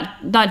brain and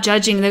not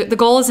judging. The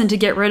goal isn't to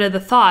get rid of the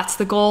thoughts.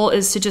 The goal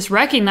is to just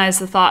recognize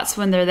the thoughts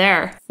when they're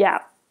there. Yeah.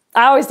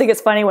 I always think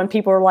it's funny when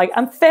people are like,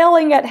 I'm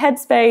failing at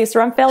Headspace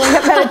or I'm failing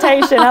at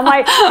meditation. I'm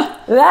like,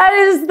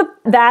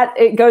 that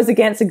it goes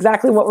against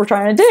exactly what we're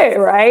trying to do,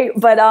 right?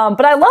 But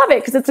I love it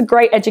because it's a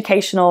great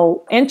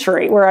educational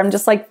entry where I'm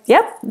just like,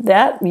 yep,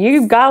 that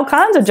you've got all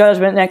kinds of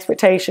judgment and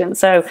expectation.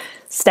 So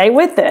stay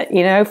with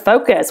it,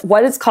 focus.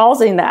 What is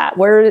causing that?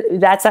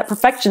 That's that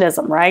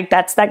perfectionism, right?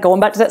 That's that going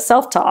back to that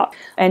self-talk.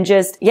 And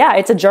just,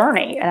 it's a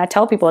journey. And I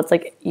tell people, it's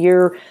like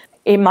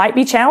it might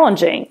be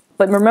challenging.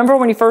 But remember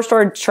when you first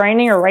started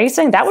training or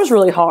racing, that was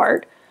really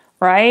hard,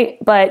 right?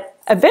 But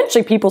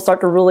eventually people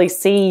start to really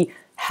see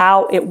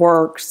how it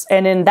works.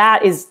 And then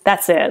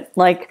that's it.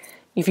 Like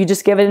if you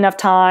just give it enough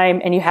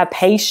time and you have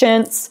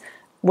patience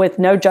with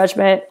no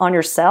judgment on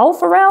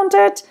yourself around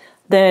it,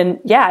 then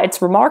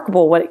it's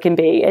remarkable what it can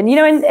be. And,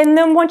 and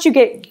then once you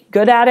get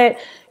good at it,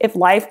 if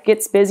life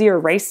gets busy or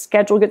race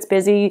schedule gets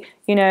busy,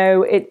 do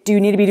you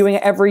need to be doing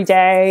it every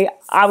day?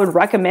 I would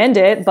recommend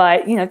it,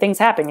 but, things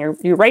happen.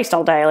 You raced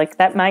all day. Like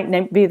that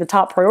might be the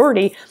top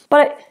priority,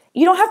 but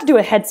you don't have to do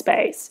a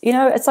Headspace.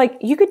 It's like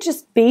you could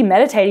just be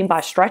meditating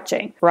by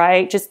stretching,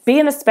 right? Just be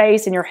in a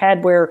space in your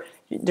head where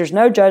there's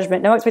no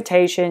judgment, no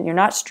expectation. You're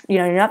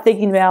not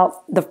thinking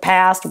about the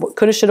past, what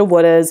coulda, shoulda,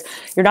 wouldas.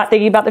 You're not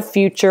thinking about the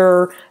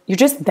future. You're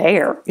just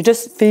there. You're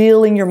just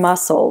feeling your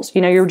muscles.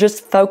 You're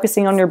just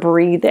focusing on your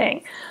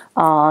breathing.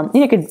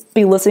 You could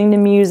be listening to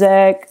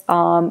music.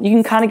 You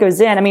can kind of go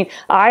zen.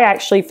 I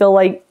actually feel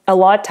like a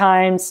lot of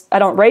times I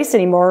don't race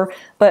anymore,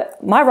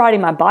 but my riding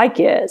my bike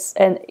is.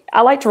 And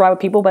I like to ride with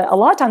people, but a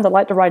lot of times I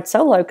like to ride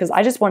solo because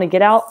I just want to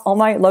get out on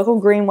my local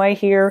greenway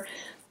here.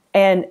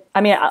 And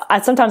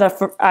sometimes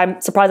I'm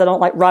surprised I don't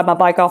like ride my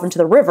bike off into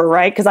the river,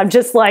 right? Because I'm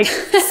just like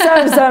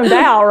so zoned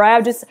out, right?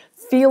 I'm just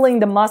feeling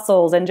the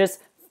muscles and just,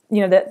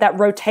 that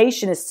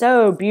rotation is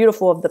so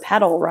beautiful of the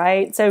pedal,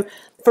 right? So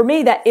for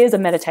me, that is a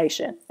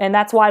meditation. And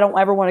that's why I don't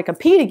ever want to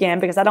compete again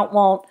because I don't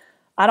want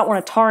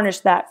to tarnish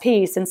that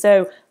piece. And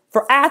so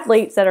for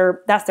athletes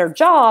that's their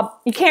job,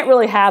 you can't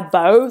really have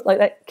both. Like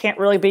that can't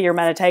really be your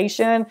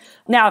meditation.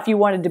 Now, if you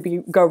wanted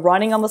to go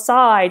running on the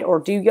side or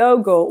do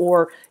yoga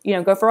or,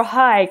 go for a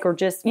hike or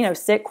just,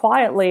 sit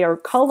quietly or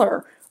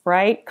color,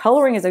 right?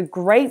 Coloring is a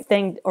great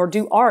thing, or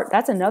do art.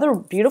 That's another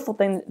beautiful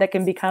thing that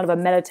can be kind of a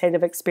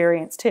meditative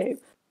experience too.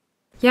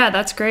 Yeah,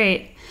 that's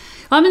great.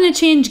 Well, I'm going to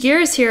change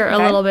gears here a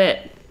little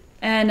bit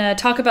and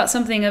talk about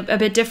something a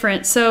bit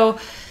different. So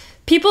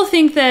people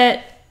think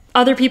that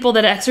other people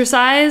that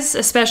exercise,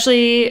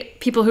 especially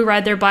people who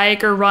ride their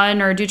bike or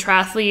run or do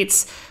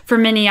triathletes for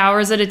many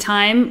hours at a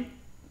time,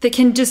 that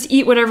can just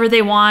eat whatever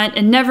they want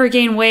and never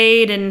gain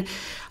weight. And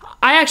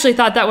I actually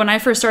thought that when I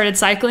first started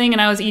cycling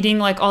and I was eating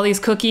like all these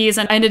cookies,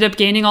 and I ended up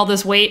gaining all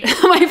this weight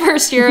my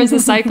first year as a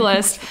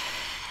cyclist.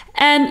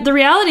 And the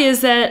reality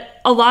is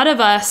that a lot of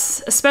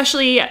us,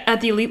 especially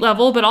at the elite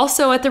level, but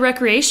also at the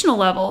recreational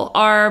level,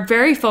 are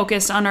very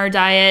focused on our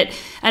diet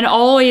and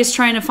always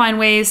trying to find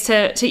ways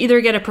to either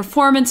get a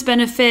performance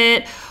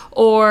benefit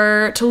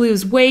or to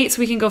lose weight so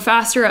we can go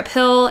faster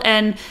uphill.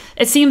 And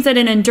it seems that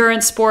in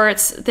endurance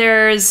sports,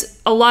 there's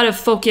a lot of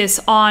focus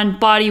on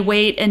body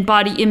weight and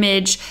body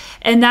image.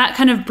 And that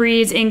kind of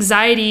breeds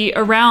anxiety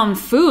around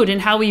food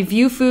and how we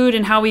view food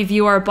and how we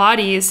view our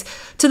bodies,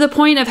 to the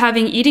point of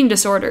having eating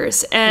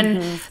disorders.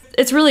 And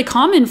it's really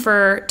common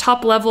for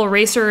top level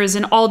racers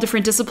in all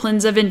different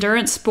disciplines of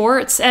endurance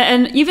sports,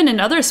 and even in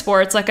other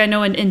sports, like I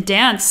know in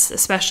dance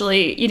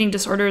especially, eating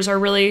disorders are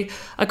really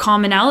a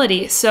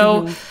commonality.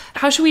 So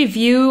how should we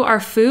view our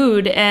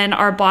food and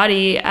our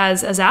body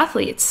as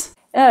athletes?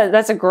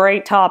 That's a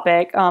great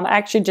topic. I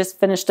actually just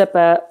finished up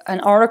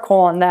an article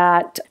on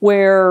that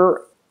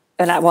where,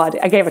 and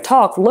I gave a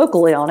talk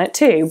locally on it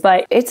too,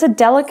 but it's a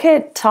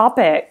delicate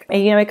topic.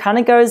 It kind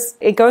of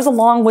goes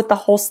along with the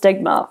whole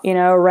stigma,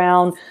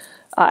 around,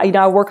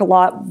 I work a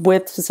lot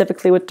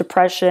specifically with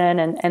depression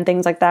and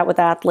things like that with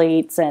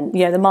athletes, and,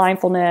 the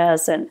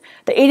mindfulness, and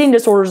the eating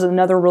disorders is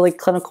another really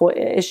clinical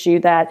issue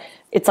that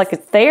it's like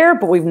it's there,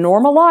 but we've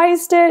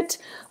normalized it.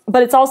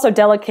 But it's also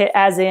delicate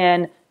as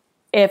in,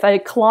 if a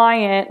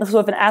client, so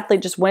if an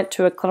athlete just went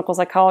to a clinical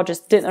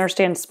psychologist, didn't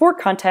understand the sport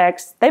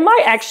context, they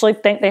might actually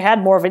think they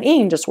had more of an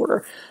eating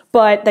disorder,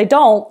 but they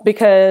don't,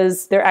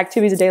 because their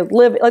activities of daily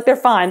living, like, they're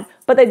fine,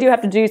 but they do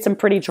have to do some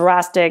pretty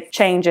drastic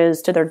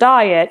changes to their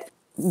diet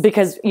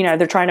because,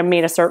 they're trying to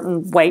meet a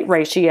certain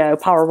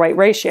power weight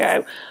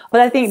ratio.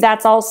 But I think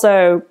that's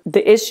also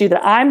the issue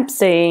that I'm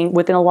seeing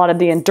within a lot of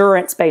the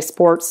endurance-based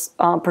sports,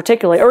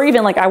 particularly, or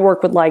even like I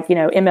work with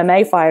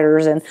MMA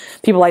fighters and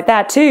people like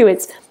that too.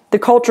 It's the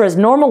culture has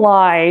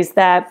normalized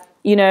that,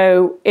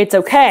 it's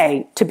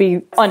okay to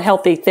be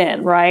unhealthy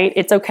thin, right?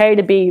 It's okay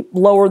to be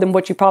lower than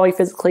what you probably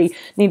physically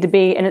need to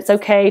be. And it's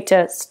okay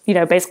to,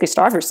 basically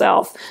starve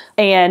yourself.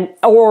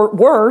 Or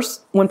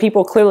worse, when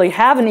people clearly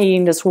have an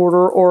eating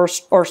disorder or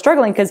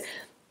struggling, because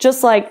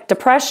just like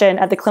depression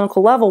at the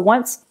clinical level,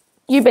 once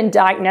you've been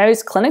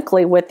diagnosed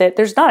clinically with it,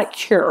 there's not a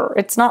cure.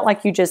 It's not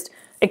like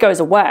it goes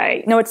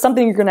away. No, it's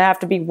something you're going to have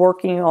to be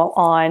working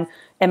on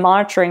and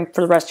monitoring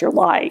for the rest of your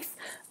life.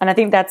 And I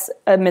think that's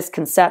a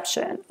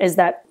misconception, is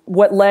that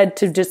what led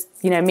to just,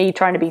 me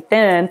trying to be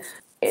thin,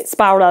 it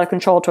spiraled out of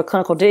control to a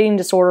clinical eating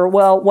disorder.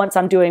 Well, once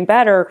I'm doing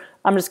better,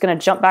 I'm just going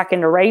to jump back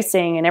into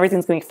racing and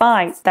everything's going to be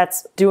fine.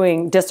 That's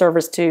doing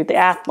disservice to the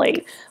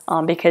athlete,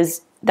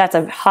 because that's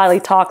a highly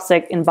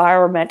toxic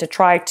environment to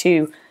try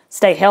to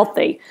stay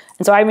healthy.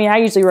 And so, I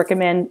usually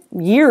recommend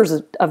years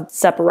of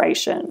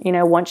separation,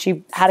 once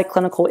you've had a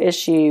clinical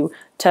issue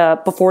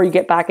before you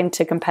get back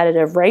into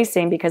competitive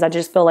racing, because I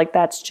just feel like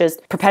that's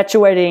just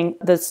perpetuating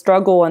the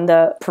struggle and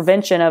the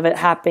prevention of it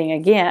happening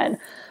again.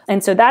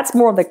 And so that's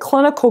more of the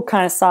clinical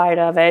kind of side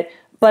of it.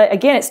 But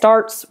again, it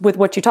starts with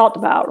what you talked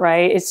about,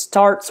 right? It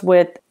starts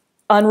with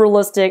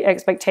unrealistic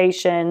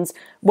expectations,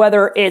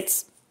 whether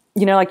it's,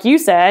 like you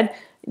said,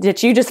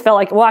 that you just felt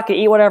like, well, I could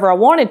eat whatever I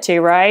wanted to,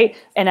 right?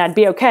 And I'd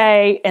be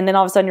okay. And then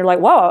all of a sudden you're like,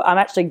 whoa, I'm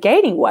actually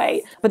gaining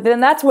weight. But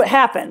then that's what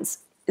happens,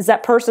 is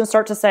that person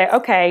starts to say,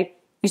 okay,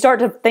 you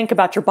start to think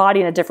about your body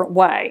in a different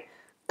way.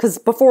 Because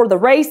before the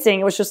racing,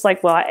 it was just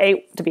like, well, I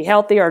ate to be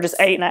healthy, or just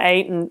ate and I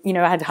ate and,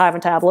 I had high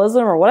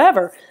metabolism or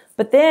whatever.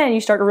 But then you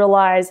start to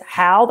realize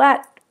how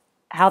that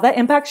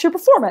impacts your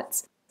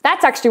performance.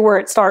 That's actually where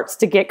it starts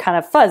to get kind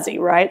of fuzzy,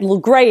 right? A little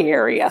gray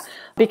area.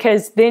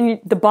 Because then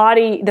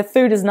the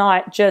food is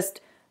not just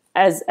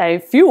as a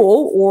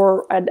fuel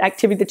or an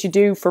activity that you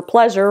do for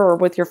pleasure or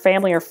with your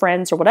family or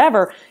friends or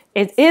whatever.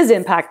 It is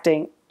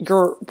impacting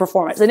your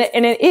performance. And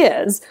it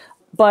is,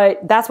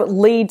 but that's what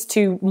leads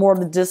to more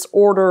of the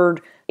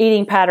disordered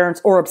eating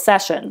patterns or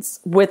obsessions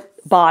with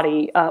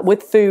body,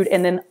 with food.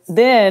 And then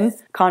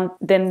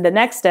the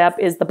next step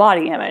is the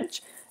body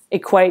image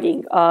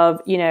equating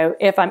of,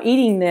 if I'm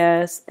eating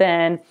this,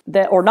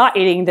 or not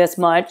eating this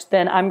much,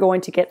 then I'm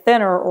going to get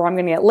thinner or I'm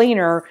going to get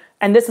leaner.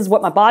 And this is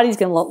what my body's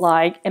going to look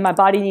like. And my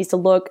body needs to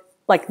look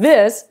like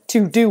this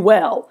to do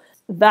well.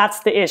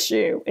 That's the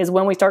issue, is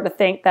when we start to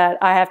think that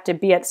I have to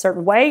be at a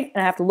certain weight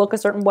and I have to look a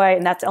certain way,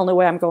 and that's the only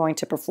way I'm going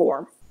to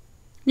perform.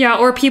 Yeah,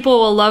 or people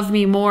will love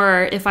me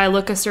more if I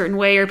look a certain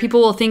way, or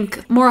people will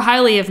think more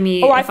highly of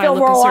me if I look a certain way. Oh, I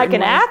feel more like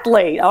an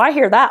athlete. Oh, I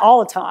hear that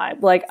all the time.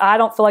 Like, I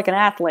don't feel like an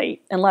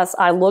athlete unless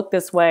I look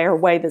this way or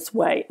weigh this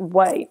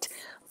weight.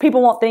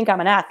 People won't think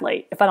I'm an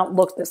athlete if I don't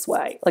look this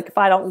way. Like, if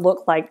I don't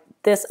look like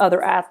this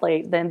other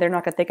athlete, then they're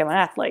not going to think I'm an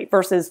athlete,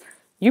 versus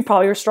you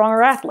probably are a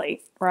stronger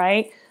athlete,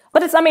 right?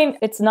 But it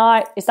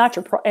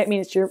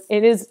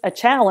is a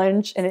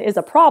challenge and it is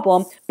a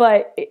problem,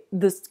 but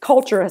this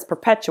culture has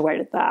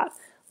perpetuated that.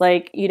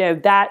 Like,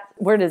 that,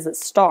 where does it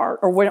start?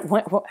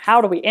 Or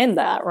how do we end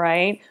that,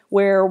 right?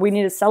 Where we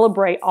need to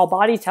celebrate all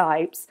body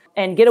types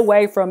and get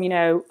away from,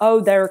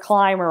 oh, they're a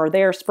climber or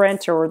they're a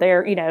sprinter or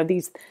they're,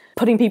 these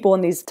putting people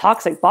in these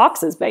toxic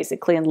boxes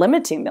basically and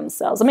limiting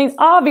themselves. I mean,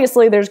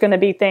 obviously there's going to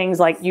be things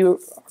like you're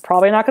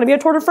probably not going to be a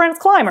Tour de France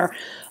climber,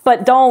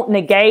 but don't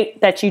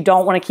negate that you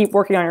don't want to keep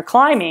working on your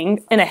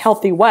climbing in a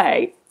healthy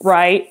way,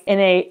 right? In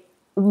a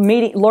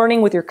meeting,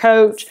 learning with your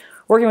coach,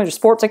 working with your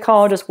sports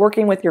psychologist,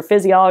 working with your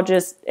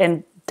physiologist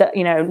and,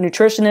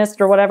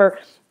 nutritionist or whatever,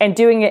 and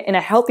doing it in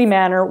a healthy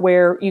manner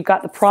where you've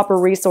got the proper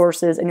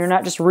resources and you're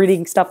not just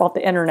reading stuff off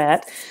the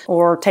internet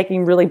or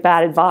taking really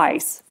bad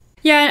advice.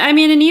 Yeah, I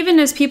mean, and even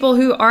as people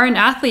who aren't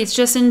athletes,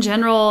 just in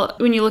general,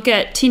 when you look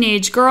at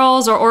teenage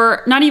girls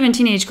or not even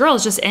teenage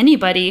girls, just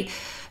anybody,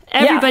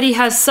 everybody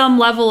has some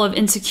level of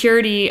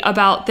insecurity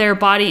about their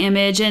body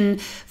image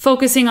and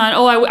focusing on,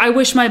 oh, I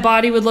wish my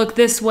body would look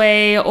this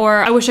way,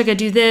 or I wish I could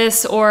do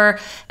this, or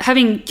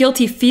having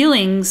guilty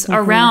feelings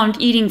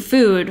around eating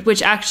food,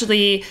 which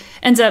actually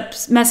ends up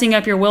messing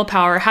up your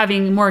willpower.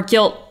 Having more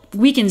guilt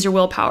weakens your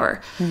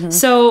willpower.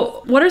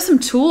 So what are some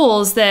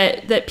tools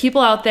that people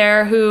out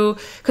there who,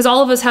 because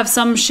all of us have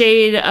some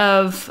shade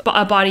of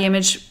a body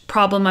image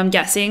problem, I'm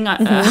guessing.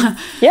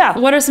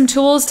 What are some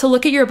tools to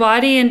look at your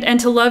body and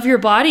to love your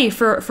body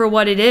for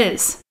what it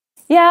is?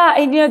 Yeah,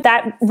 and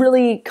that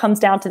really comes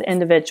down to the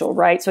individual,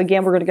 right? So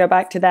again, we're going to go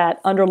back to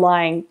that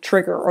underlying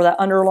trigger or that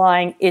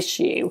underlying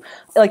issue.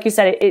 Like you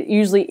said, it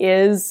usually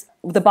is,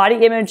 the body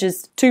image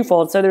is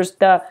twofold. So there's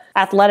the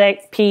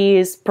athletic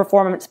piece,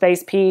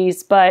 performance-based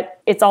piece,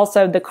 but it's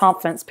also the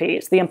confidence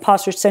piece, the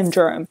imposter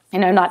syndrome,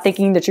 not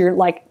thinking that you're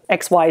like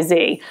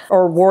XYZ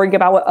or worrying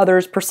about what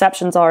others'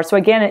 perceptions are. So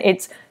again,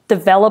 it's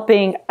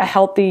developing a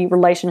healthy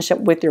relationship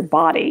with your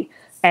body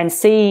and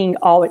seeing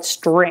all its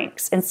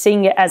strengths and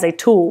seeing it as a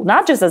tool,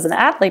 not just as an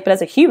athlete, but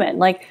as a human.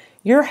 Like,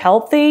 you're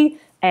healthy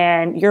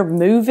and you're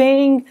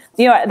moving.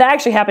 That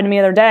actually happened to me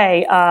the other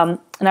day, and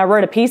I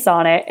wrote a piece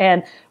on it,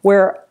 and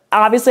where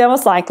obviously I'm a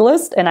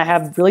cyclist and I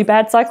have really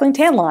bad cycling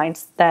tan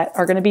lines that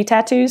are going to be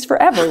tattoos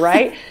forever,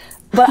 right?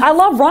 But I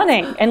love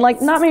running, and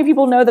like, not many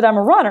people know that I'm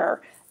a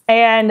runner.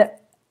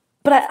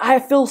 But I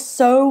feel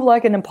so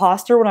like an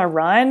imposter when I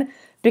run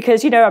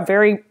because,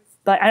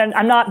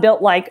 I'm not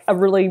built like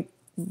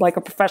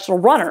a professional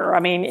runner. I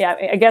mean, yeah,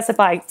 I guess if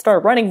I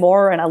started running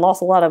more and I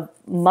lost a lot of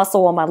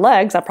muscle on my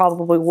legs, I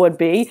probably would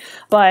be.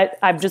 But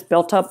I've just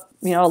built up,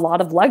 a lot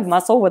of leg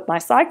muscle with my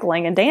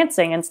cycling and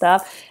dancing and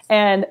stuff.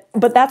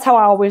 But that's how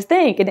I always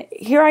think. And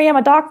here I am,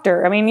 a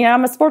doctor. I mean,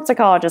 I'm a sports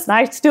psychologist, and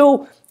I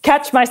still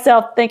catch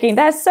myself thinking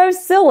that's so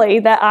silly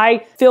that I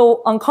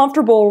feel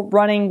uncomfortable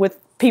running with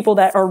people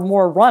that are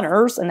more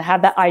runners and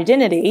have that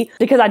identity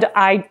because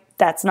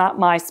that's not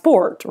my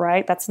sport,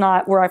 right? That's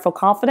not where I feel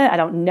confident. I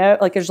don't know.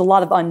 Like, there's a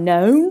lot of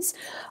unknowns.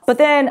 But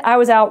then I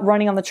was out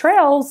running on the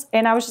trails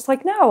and I was just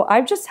like, no,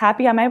 I'm just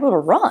happy I'm able to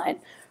run,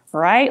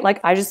 right? Like,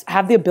 I just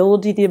have the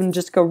ability to even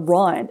just go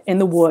run in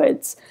the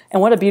woods.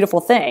 And what a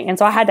beautiful thing. And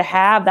so I had to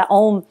have that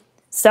own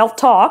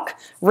self-talk,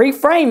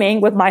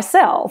 reframing with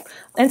myself.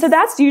 And so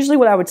that's usually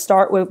what I would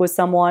start with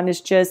someone, is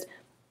just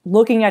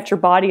looking at your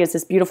body as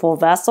this beautiful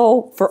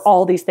vessel for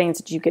all these things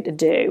that you get to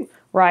do,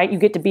 right? You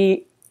get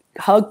to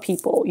hug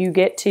people, you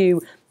get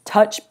to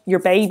touch your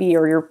baby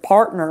or your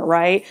partner,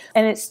 right?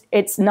 And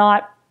it's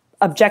not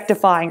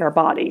objectifying our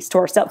bodies to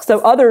ourselves. So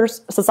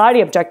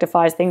society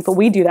objectifies things, but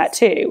we do that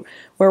too,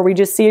 where we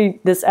just see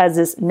this as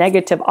this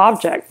negative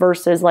object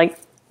versus like,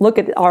 look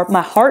at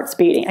my heart's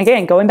beating.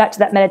 Again, going back to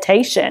that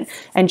meditation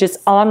and just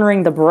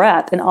honoring the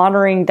breath and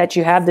honoring that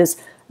you have this,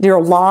 you're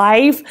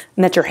alive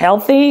and that you're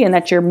healthy and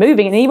that you're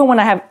moving. And even when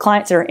I have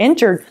clients that are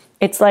injured,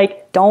 it's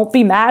like, don't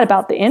be mad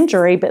about the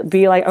injury, but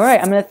be like, all right,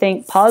 I'm going to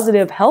think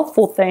positive,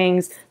 helpful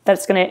things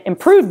that's going to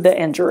improve the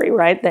injury,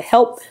 right? That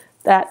help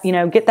that,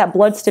 get that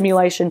blood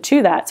stimulation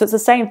to that. So it's the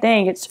same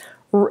thing. It's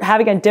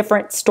having a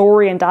different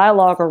story and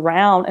dialogue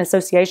around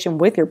association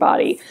with your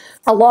body,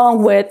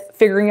 along with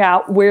figuring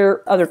out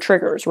where other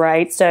triggers,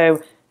 right?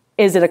 So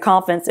is it a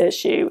confidence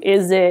issue?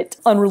 Is it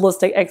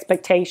unrealistic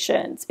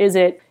expectations? Is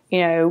it,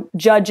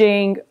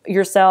 judging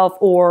yourself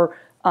or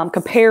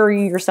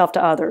comparing yourself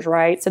to others,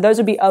 right? So those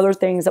would be other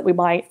things that we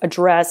might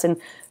address and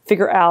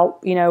figure out,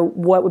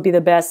 what would be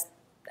the best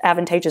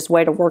advantageous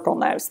way to work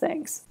on those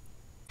things.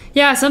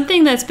 Yeah,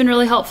 something that's been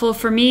really helpful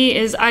for me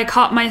is I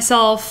caught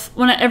myself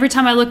every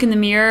time I look in the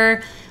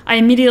mirror, I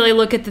immediately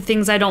look at the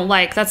things I don't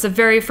like. That's the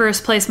very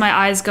first place my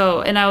eyes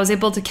go, and I was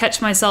able to catch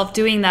myself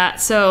doing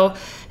that. So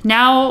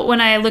now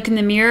when I look in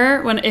the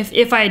mirror,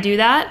 if I do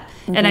that,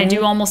 and I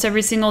do almost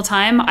every single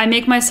time, I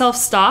make myself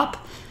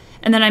stop.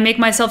 And then I make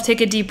myself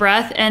take a deep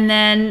breath, and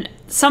then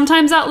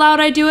sometimes out loud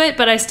I do it,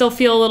 but I still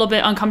feel a little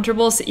bit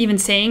uncomfortable even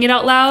saying it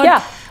out loud.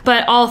 Yeah.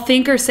 But I'll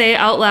think or say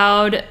out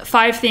loud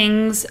 5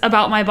 things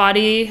about my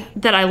body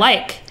that I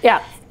like.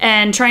 Yeah.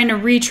 And trying to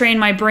retrain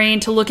my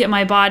brain to look at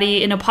my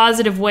body in a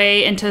positive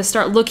way and to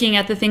start looking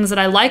at the things that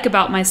I like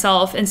about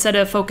myself instead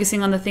of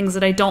focusing on the things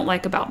that I don't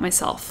like about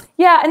myself.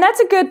 Yeah, and that's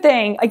a good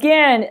thing.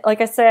 Again,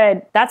 like I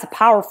said, that's a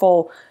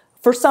powerful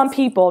for some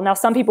people. Now,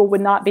 some people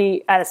would not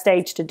be at a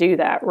stage to do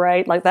that,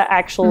 right? Like that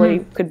actually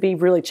could be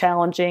really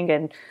challenging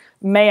and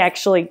may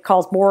actually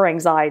cause more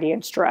anxiety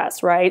and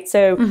stress, right?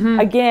 So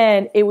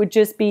again, it would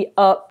just be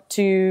up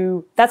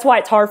to, that's why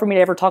it's hard for me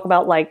to ever talk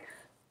about like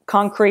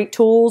concrete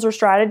tools or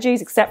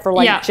strategies, except for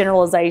like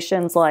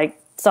generalizations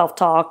like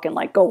self-talk and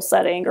like goal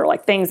setting or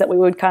like things that we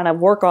would kind of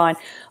work on.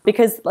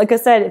 Because like I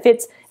said, if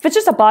it's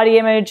just a body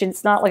image and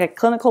it's not like a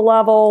clinical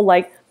level,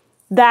 like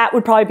that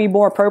would probably be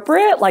more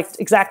appropriate, like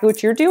exactly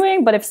what you're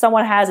doing. But if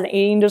someone has an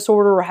eating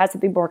disorder or has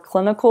something more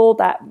clinical,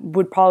 that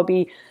would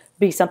probably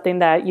be something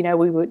that, you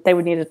know, they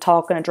would need to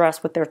talk and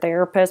address with their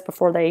therapist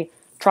before they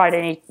tried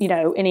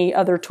any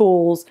other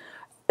tools.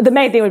 The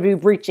main thing would be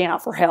reaching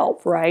out for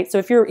help, right?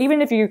 So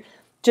even if you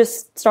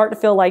just start to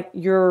feel like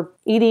you're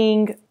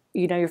eating,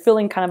 you know, you're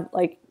feeling kind of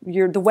like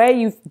the way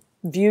you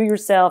view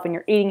yourself and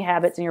your eating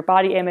habits and your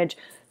body image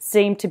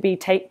seem to be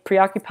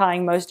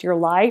preoccupying most of your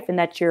life, and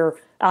that you're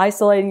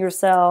isolating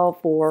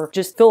yourself or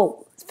just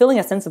feeling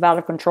a sense of out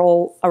of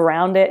control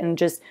around it, and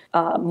just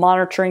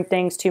monitoring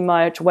things too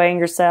much, weighing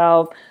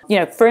yourself, you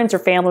know, friends or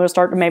family will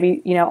start to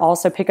maybe, you know,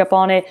 also pick up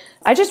on it.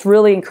 I just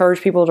really encourage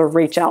people to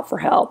reach out for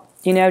help.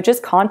 You know,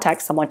 just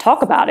contact someone,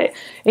 talk about it.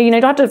 You know,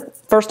 you don't have to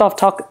first off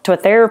talk to a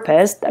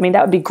therapist. I mean,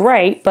 that would be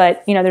great,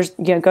 but you know,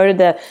 go to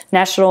the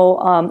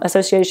National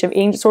Association of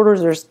Eating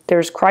Disorders.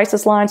 There's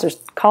crisis lines, there's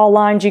call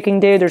lines you can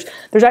do.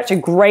 There's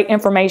actually great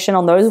information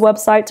on those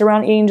websites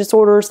around eating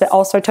disorders that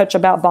also touch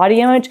about body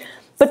image.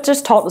 But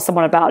just talk to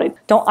someone about it.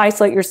 Don't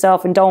isolate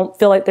yourself and don't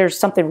feel like there's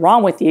something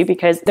wrong with you,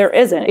 because there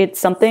isn't. It's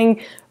something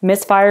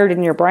misfired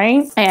in your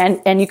brain,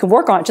 and you can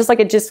work on it. Just like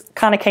it just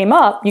kind of came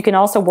up, you can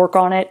also work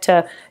on it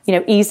to, you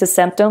know, ease the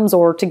symptoms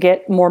or to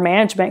get more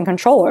management and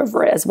control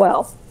over it as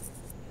well.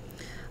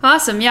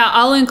 Awesome. Yeah,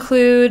 I'll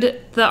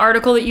include the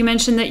article that you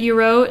mentioned that you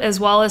wrote,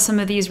 as well as some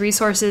of these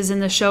resources in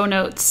the show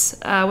notes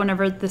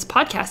whenever this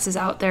podcast is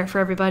out there for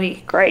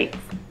everybody. Great.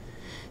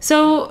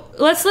 So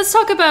let's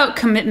talk about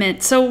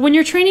commitment. So when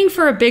you're training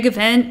for a big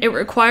event, it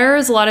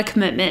requires a lot of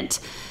commitment.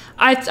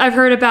 I've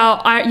heard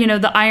about, you know,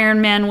 the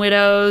Ironman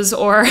widows,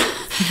 or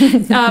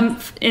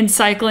in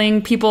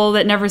cycling, people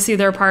that never see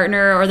their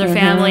partner or their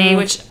family,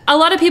 which a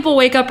lot of people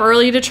wake up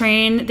early to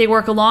train. They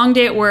work a long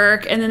day at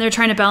work, and then they're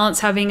trying to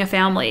balance having a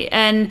family.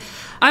 And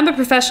I'm a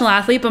professional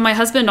athlete, but my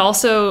husband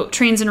also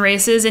trains and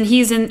races, and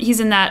he's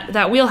in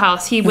that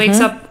wheelhouse. He wakes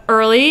up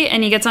early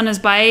and he gets on his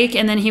bike,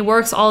 and then he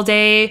works all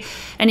day,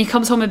 and he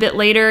comes home a bit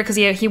later because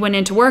he went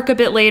into work a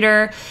bit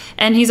later,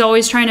 and he's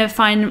always trying to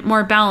find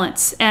more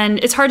balance.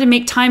 And it's hard to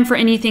make time for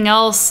anything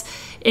else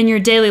in your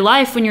daily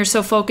life when you're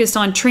so focused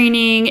on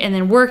training and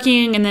then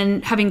working and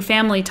then having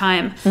family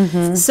time.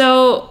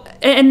 So,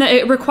 and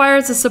it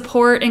requires the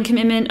support and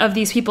commitment of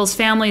these people's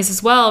families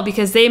as well,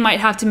 because they might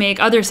have to make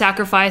other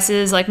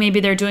sacrifices, like maybe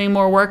they're doing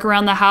more work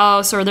around the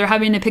house, or they're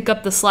having to pick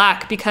up the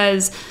slack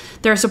because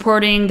they're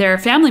supporting their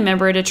family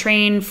member to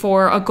train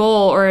for a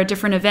goal or a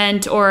different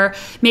event. Or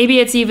maybe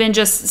it's even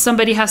just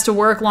somebody has to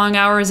work long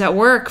hours at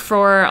work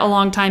for a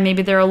long time.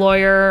 Maybe they're a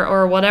lawyer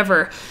or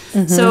whatever.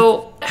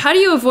 So how do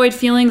you avoid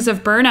feelings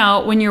of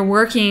burnout when you're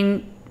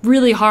working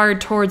really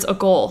hard towards a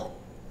goal?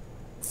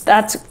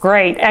 That's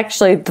great.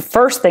 Actually, the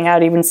first thing I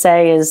would even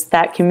say is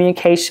that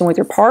communication with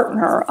your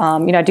partner.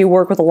 You know, I do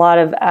work with a lot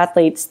of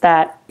athletes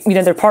that, you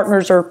know, their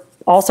partners are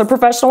also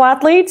professional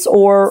athletes,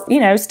 or, you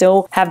know,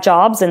 still have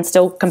jobs and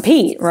still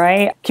compete,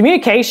 right?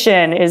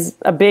 Communication is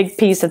a big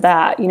piece of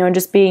that, you know, and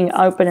just being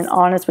open and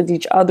honest with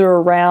each other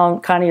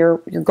around kind of your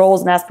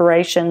goals and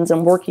aspirations,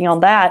 and working on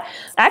that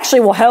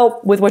actually will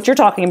help with what you're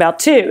talking about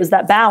too, is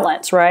that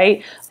balance,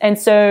 right? And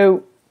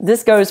so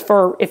this goes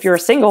for if you're a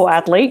single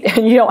athlete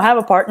and you don't have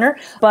a partner,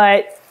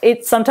 but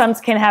it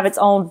sometimes can have its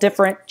own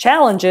different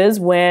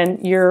challenges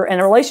when you're in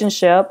a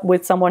relationship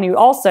with someone who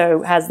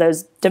also has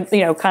those,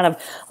 you know, kind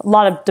of a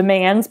lot of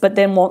demands, but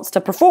then wants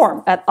to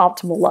perform at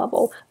optimal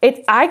level.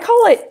 I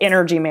call it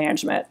energy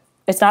management.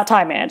 It's not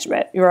time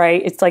management,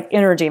 right? It's like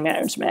energy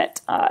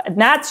management. And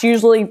that's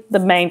usually the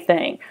main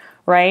thing,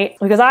 right?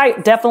 Because I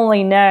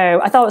definitely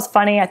know, I thought it was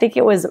funny. I think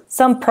it was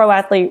some pro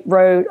athlete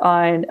wrote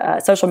on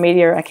social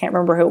media. I can't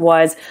remember who it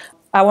was.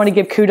 I want to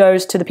give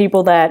kudos to the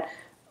people that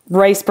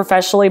race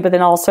professionally, but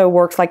then also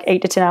works like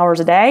 8 to 10 hours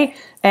a day.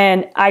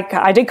 And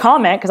I did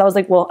comment, because I was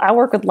like, well, I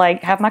work with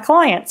like half my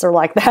clients are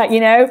like that, you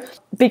know,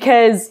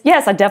 because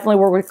yes, I definitely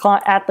work with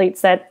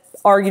athletes that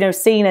are, you know,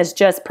 seen as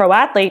just pro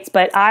athletes,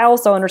 but I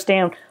also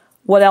understand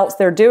what else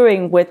they're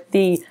doing with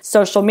the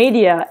social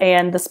media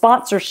and the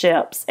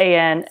sponsorships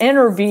and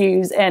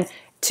interviews. And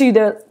to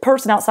the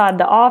person outside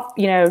the off,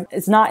 you know,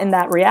 is not in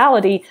that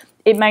reality.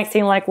 It might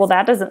seem like, well,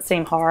 that doesn't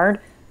seem hard,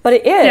 but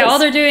it is. Yeah, all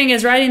they're doing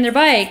is riding their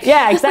bike.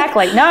 Yeah,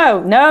 exactly.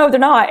 No, they're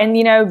not. And,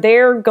 you know,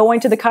 they're going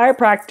to the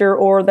chiropractor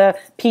or the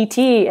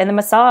PT and the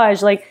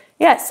massage. Like,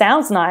 yeah, it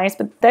sounds nice,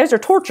 but those are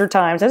torture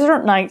times. Those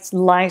aren't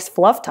nice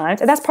fluff times.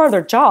 And that's part of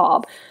their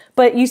job.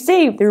 But you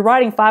see, you're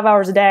riding 5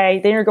 hours a day,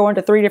 then you're going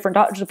to 3 different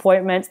doctor's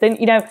appointments. Then,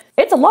 you know,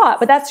 it's a lot,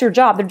 but that's your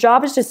job. Their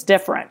job is just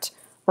different.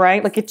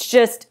 right? Like it's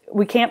just,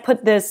 we can't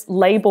put this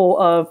label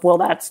of, well,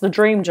 that's the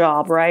dream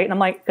job, right? And I'm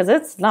like, because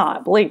it's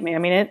not, believe me. I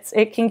mean,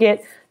 it can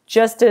get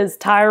just as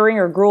tiring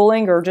or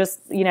grueling or just,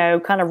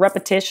 kind of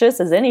repetitious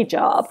as any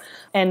job.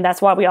 And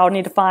that's why we all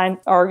need to find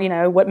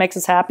our, what makes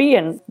us happy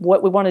and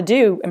what we want to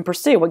do and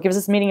pursue, what gives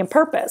us meaning and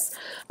purpose.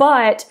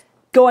 But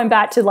going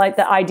back to like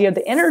the idea of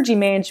the energy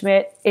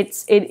management,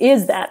 it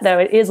is that though.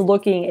 It is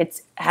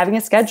it's having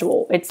a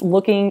schedule. It's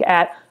looking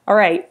at, all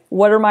right,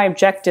 what are my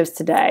objectives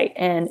today?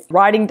 And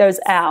writing those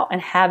out and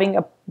having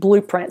a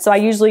blueprint. So I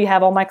usually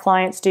have all my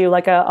clients do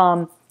like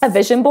a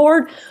vision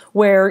board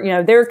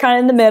where, they're kind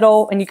of in the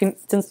middle, and you can,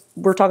 since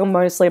we're talking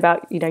mostly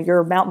about,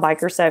 you're a mountain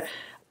biker, so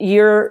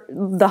you're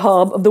the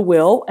hub of the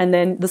wheel, and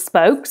then the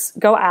spokes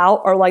go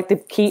out are like the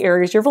key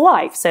areas of your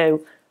life.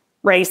 So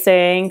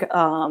racing,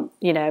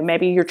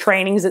 maybe your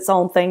training is its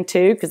own thing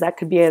too, because that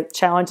could be a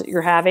challenge that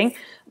you're having.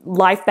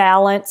 Life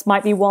balance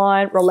might be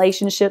one,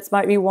 relationships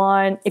might be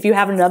one. If you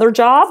have another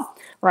job,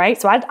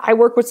 right? So I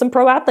work with some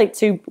pro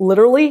athletes who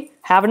literally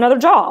have another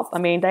job. I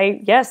mean,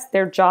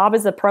 their job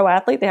is a pro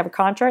athlete. They have a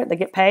contract, they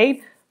get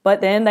paid,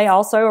 but then they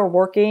also are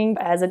working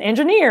as an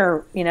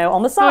engineer,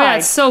 on the side. Oh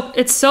yeah,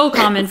 it's so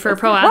common for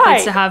pro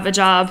athletes to have a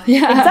job.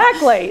 Yeah,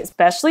 exactly.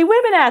 Especially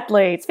women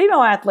athletes,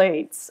 female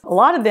athletes. A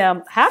lot of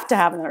them have to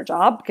have another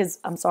job because,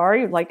 I'm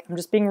sorry, like I'm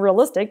just being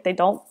realistic. They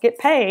don't get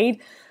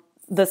paid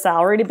the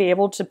salary to be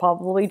able to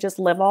probably just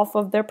live off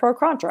of their pro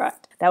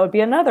contract. That would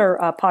be another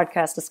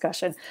podcast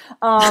discussion.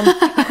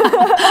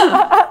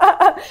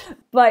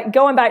 But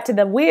going back to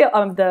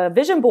the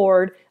vision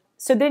board,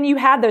 so then you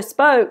have those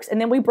spokes,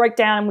 and then we break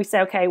down and we say,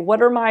 okay,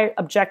 what are my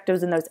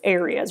objectives in those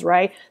areas,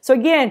 right? So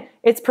again,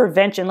 it's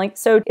prevention.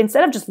 So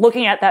instead of just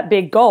looking at that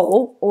big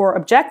goal or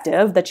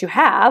objective that you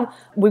have,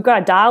 we've got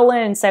to dial in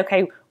and say,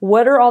 okay,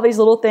 what are all these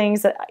little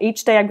things that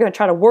each day I'm going to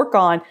try to work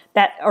on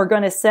that are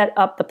going to set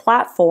up the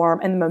platform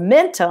and the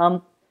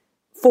momentum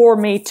for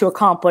me to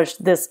accomplish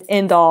this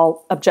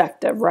end-all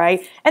objective,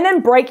 right? And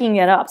then breaking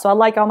it up. So I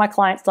like all my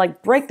clients to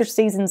break their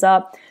seasons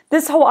up.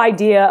 This whole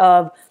idea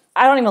of,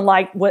 I don't even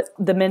like what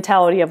the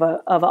mentality of an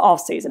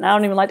off season. I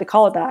don't even like to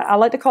call it that. I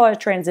like to call it a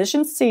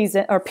transition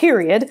season or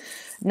period,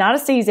 not a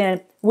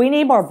season. We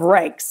need more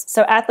breaks.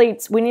 So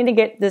athletes, we need to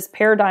get this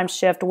paradigm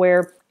shift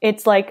where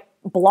it's like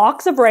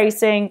blocks of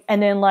racing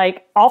and then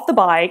off the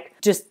bike,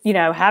 just,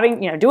 having,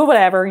 doing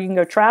whatever. You can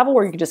go travel,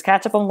 or you can just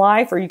catch up on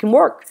life, or you can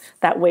work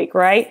that week,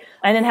 right?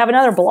 And then have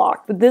another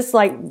block. But this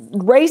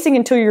racing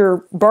until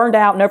you're burned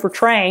out and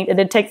overtrained and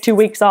then take 2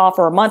 weeks off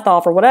or a month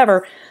off or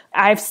whatever,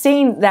 I've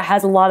seen that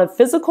has a lot of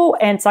physical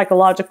and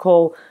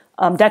psychological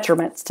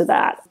detriments to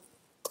that.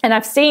 And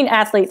I've seen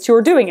athletes who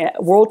are doing it,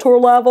 world tour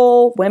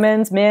level,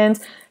 women's, men's,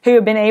 who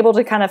have been able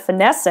to kind of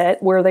finesse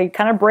it where they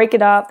kind of break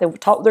it up. They've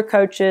talked to their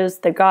coaches.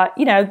 They've got,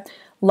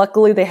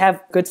 luckily they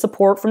have good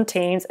support from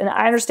teams. And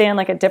I understand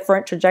at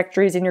different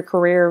trajectories in your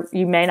career,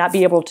 you may not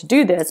be able to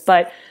do this,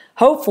 but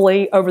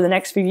hopefully over the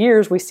next few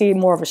years, we see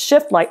more of a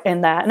shift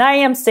in that. And I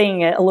am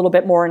seeing it a little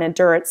bit more in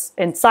endurance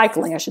and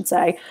cycling, I should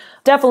say.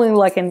 Definitely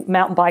in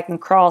mountain bike and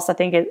cross, I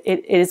think it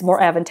is more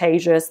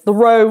advantageous. The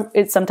road,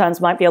 it sometimes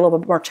might be a little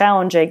bit more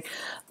challenging.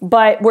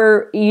 But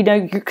where,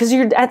 because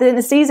you're at the end of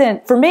the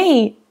season, for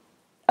me,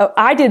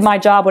 I did my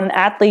job when an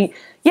athlete,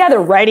 they're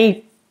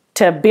ready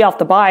to be off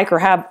the bike or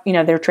have,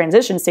 their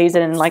transition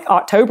season in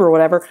October or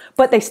whatever,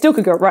 but they still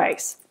could go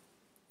race.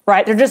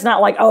 Right? They're just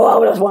not I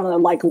just want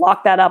to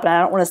lock that up and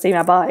I don't want to see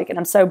my bike and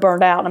I'm so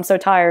burned out and I'm so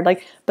tired.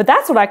 But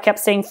that's what I kept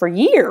seeing for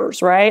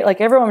years, right?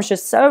 Everyone was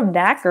just so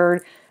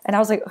knackered. And I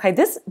was like, okay,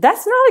 that's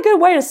not a good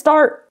way to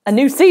start a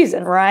new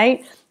season,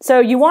 right? So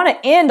you want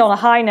to end on a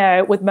high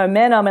note with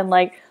momentum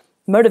and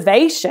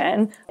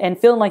motivation and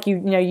feeling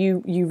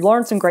you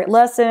learned some great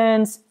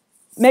lessons.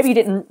 Maybe you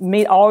didn't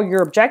meet all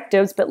your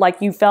objectives,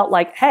 but you felt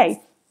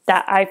hey,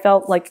 that I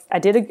felt like I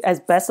did it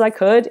as best as I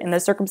could in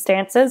those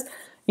circumstances.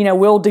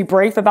 We'll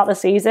debrief about the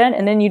season,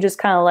 and then you just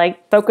kind of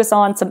focus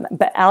on some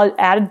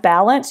added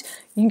balance.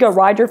 You can go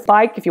ride your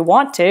bike if you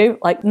want to,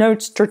 no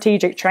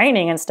strategic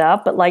training and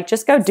stuff, but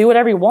just go do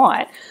whatever you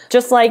want.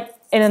 Just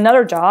in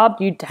another job,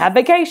 you'd have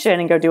vacation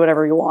and go do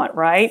whatever you want,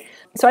 right?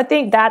 So I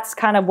think that's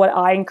kind of what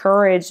I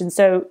encourage. And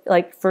so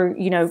for,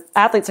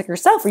 athletes like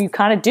yourself, where you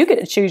kind of do get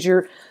to choose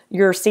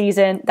your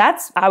season,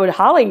 I would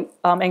highly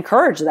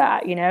encourage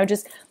that,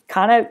 just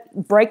kind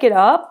of break it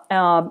up,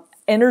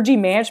 energy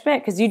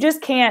management, because you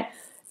just can't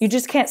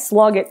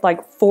slug it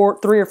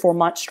 3 or 4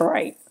 months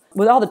straight.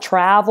 With all the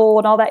travel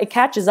and all that, it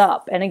catches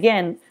up. And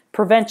again,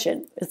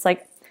 prevention. It's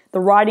the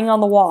writing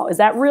on the wall. Is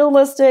that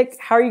realistic?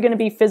 How are you going to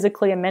be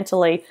physically and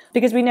mentally?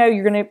 Because we know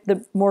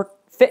the more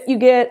fit you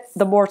get,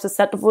 the more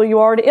susceptible you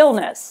are to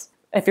illness.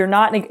 If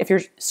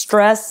you're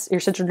stressed, your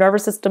central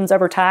nervous system's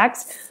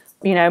overtaxed,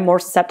 more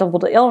susceptible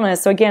to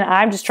illness. So again,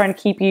 I'm just trying to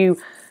keep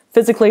you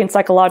physically and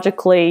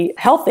psychologically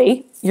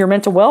healthy, your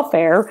mental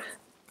welfare.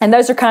 And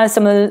those are kind of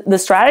some of the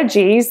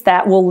strategies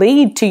that will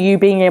lead to you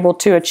being able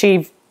to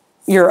achieve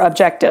your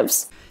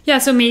objectives. Yeah,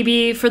 so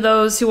maybe for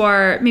those who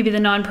are maybe the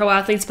non-pro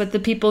athletes, but the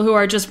people who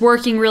are just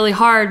working really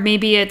hard,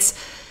 maybe it's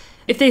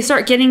if they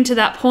start getting to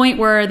that point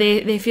where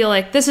they feel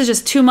like this is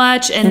just too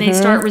much and they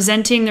start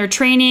resenting their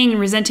training and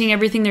resenting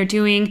everything they're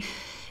doing,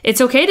 it's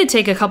okay to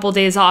take a couple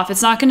days off.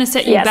 It's not going to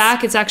set you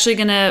back. It's actually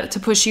going to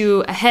push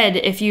you ahead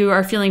if you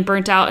are feeling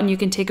burnt out and you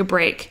can take a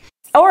break.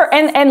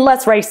 And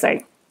less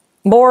racing.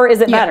 More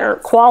isn't better.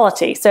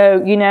 Quality.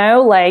 So,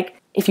 like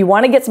if you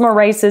want to get some more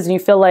races and you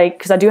feel like,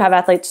 because I do have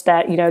athletes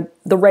that,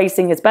 the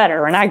racing is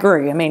better. And I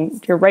agree. I mean,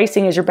 your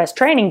racing is your best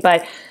training,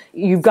 but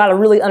you've got to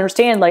really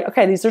understand like,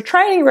 okay, these are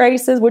training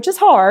races, which is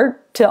hard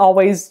to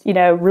always,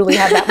 really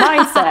have that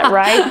mindset,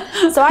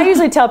 right? So I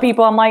usually tell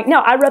people, I'm like,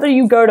 no, I'd rather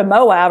you go to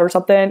Moab or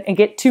something and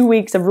get 2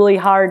 weeks of really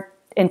hard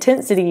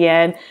intensity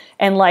in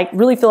and like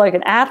really feel like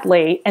an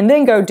athlete and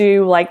then go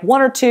do like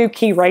 1 or 2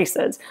 key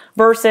races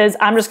versus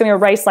I'm just going to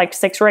race like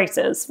 6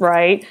 races,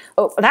 right?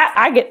 That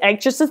I get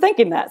anxious to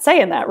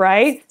saying that,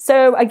 right?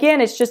 So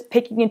again, it's just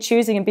picking and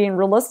choosing and being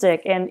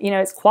realistic, and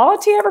it's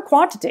quality over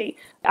quantity.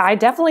 I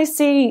definitely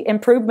see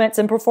improvements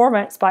in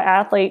performance by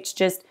athletes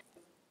just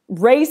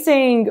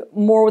racing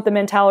more with the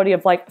mentality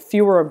of like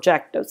fewer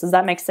objectives. Does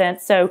that make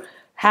sense? So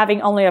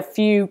having only a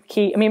few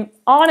key,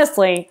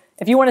 honestly,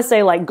 if you want to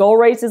say like goal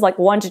races, like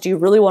ones that you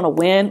really want to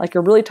win, like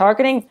you're really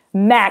targeting,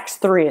 max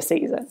 3 a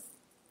season.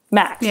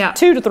 Max.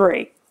 2 to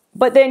 3.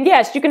 But then,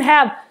 yes, you can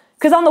have,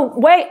 because on the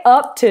way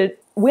up to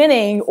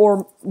winning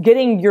or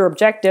getting your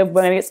objective,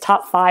 maybe it's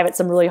top 5 at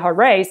some really hard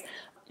race,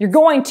 you're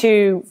going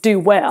to do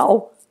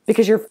well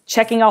because you're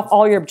checking off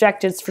all your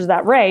objectives for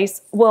that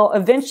race. Well,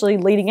 eventually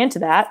leading into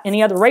that,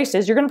 any other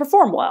races, you're going to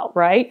perform well,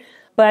 right?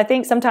 But I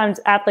think sometimes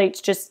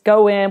athletes just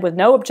go in with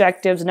no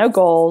objectives, no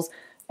goals,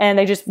 and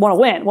they just want to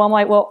win. Well, I'm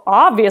like, well,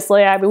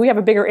 obviously, we have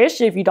a bigger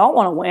issue if you don't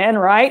want to win,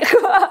 right?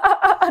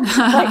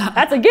 Like,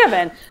 that's a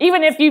given.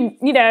 Even if you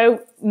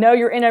know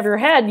you're in over your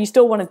head, you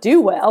still want to do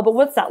well, but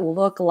what's that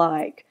look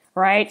like,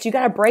 right? So you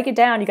got to break it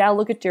down. You got to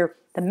look at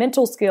the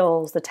mental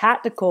skills, the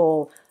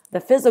tactical,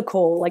 the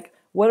physical, like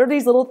what are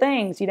these little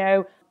things,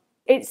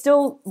 It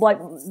still like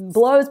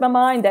blows my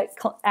mind that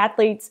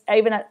athletes,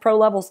 even at pro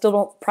level, still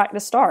don't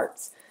practice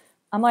starts.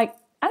 I'm like,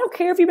 I don't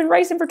care if you've been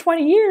racing for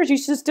 20 years. You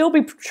should still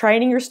be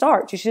training your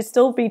starts. You should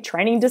still be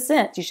training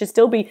descents. You should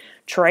still be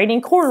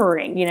training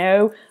cornering,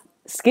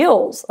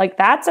 skills. Like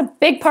that's a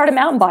big part of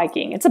mountain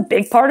biking. It's a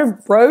big part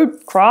of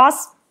road,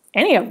 cross,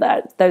 any of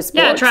those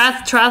sports.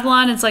 Yeah,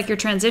 triathlon, it's like your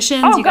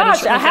transitions. Oh,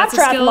 gosh, I have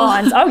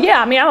triathlons. Oh,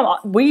 yeah.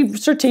 We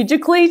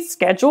strategically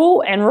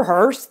schedule and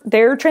rehearse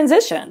their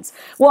transitions.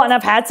 Well, and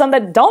I've had some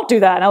that don't do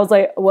that. And I was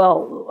like,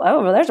 well,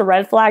 there's a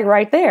red flag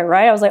right there,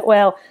 right? I was like,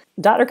 well,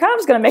 Dr.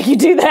 Keim's going to make you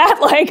do that.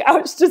 Like, I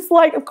was just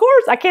like, of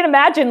course, I can't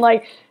imagine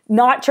like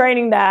not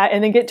training that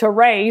and then get to a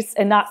race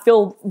and not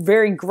feel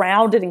very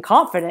grounded and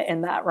confident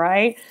in that,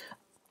 right?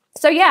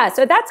 So,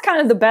 so that's kind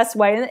of the best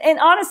way. And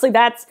honestly,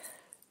 that's,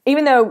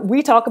 even though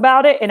we talk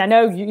about it, and I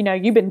know,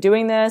 you've been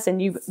doing this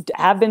and you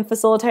have been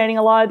facilitating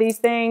a lot of these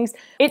things,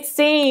 it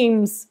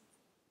seems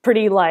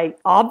pretty like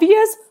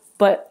obvious,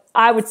 but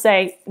I would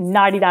say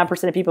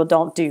 99% of people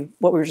don't do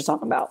what we were just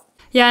talking about.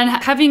 Yeah,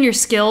 and having your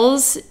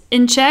skills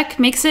in check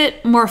makes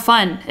it more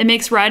fun. It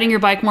makes riding your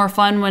bike more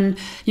fun when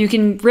you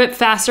can rip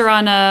faster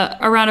around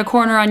a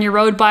corner on your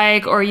road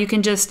bike, or you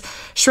can just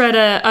shred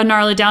a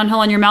gnarly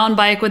downhill on your mountain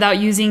bike without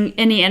using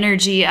any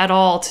energy at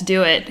all to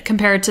do it,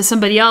 compared to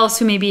somebody else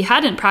who maybe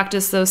hadn't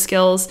practiced those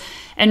skills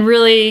and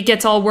really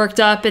gets all worked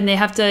up and they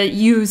have to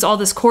use all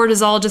this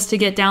cortisol just to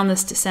get down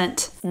this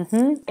descent.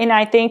 Mm-hmm. And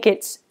I think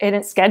it's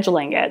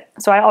scheduling it.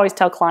 So I always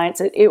tell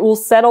clients it will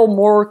settle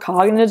more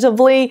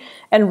cognitively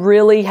and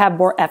really have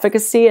more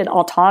efficacy and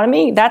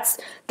autonomy. That's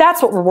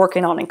what we're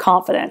working on in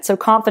confidence. So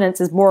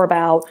confidence is more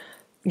about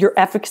your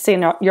efficacy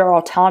and your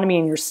autonomy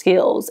and your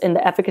skills and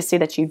the efficacy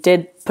that you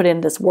did put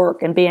in this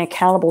work and being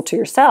accountable to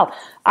yourself.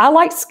 I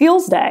like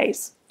skills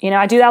days.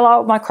 I do that a lot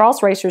with my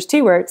cross racers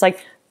too, where it's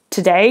like,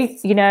 today,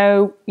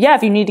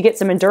 if you need to get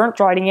some endurance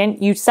riding in,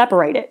 you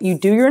separate it. You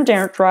do your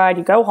endurance ride,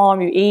 you go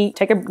home, you eat,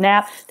 take a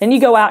nap, then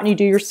you go out and you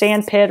do your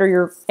sand pit or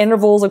your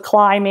intervals of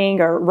climbing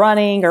or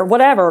running or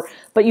whatever.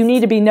 But you need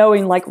to be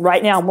knowing, like,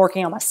 right now I'm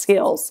working on my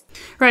skills.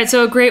 Right.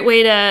 So a great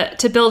way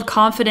to build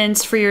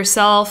confidence for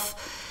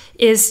yourself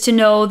is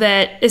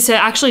to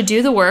actually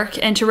do the work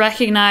and to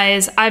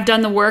recognize I've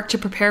done the work to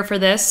prepare for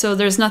this. So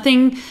there's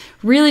nothing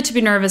really to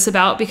be nervous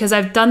about because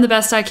I've done the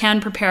best I can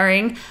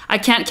preparing. I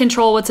can't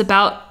control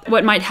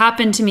what might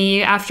happen to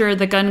me after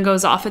the gun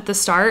goes off at the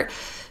start.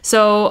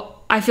 So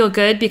I feel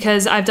good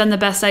because I've done the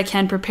best I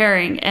can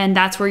preparing. And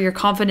that's where your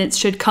confidence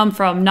should come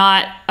from,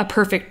 not a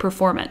perfect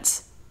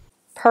performance.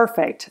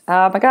 Perfect.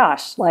 Oh my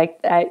gosh. Like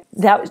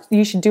that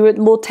you should do a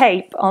little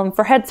tape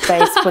for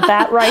Headspace with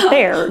that right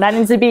there. That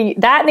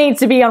needs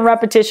to be on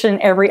repetition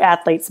in every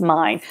athlete's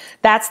mind.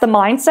 That's the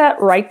mindset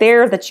right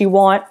there that you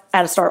want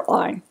at a start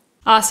line.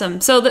 Awesome.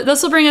 So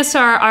this will bring us to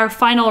our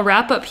final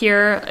wrap up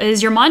here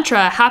is your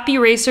mantra, happy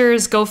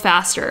racers go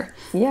faster.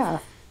 Yeah.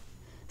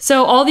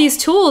 So all these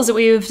tools that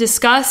we've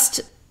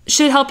discussed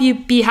should help you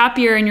be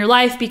happier in your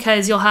life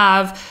because you'll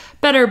have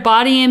better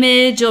body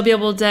image. You'll be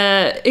able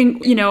to,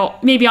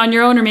 maybe on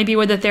your own or maybe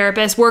with a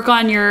therapist, work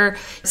on your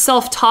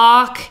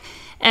self-talk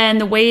and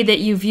the way that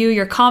you view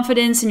your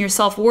confidence and your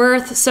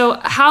self-worth. So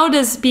how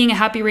does being a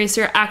happy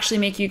racer actually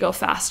make you go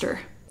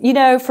faster? You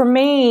know, for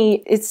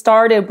me, it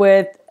started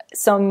with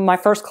some of my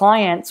first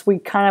clients. We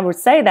kind of would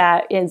say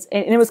that, and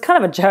it was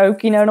kind of a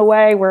joke, you know, in a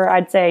way, where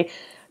I'd say,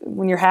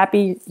 when you're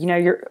happy, you know,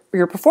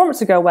 your performance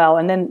would go well.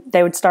 And then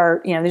they would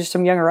start, you know, there's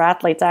some younger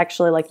athletes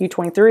actually, like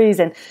U23s,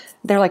 and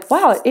they're like,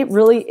 wow, it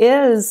really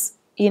is,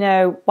 you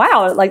know,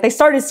 wow. Like they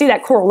started to see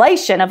that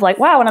correlation of like,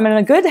 wow, when I'm in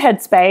a good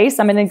headspace,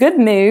 I'm in a good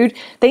mood,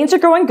 things are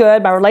going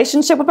good, my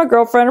relationship with my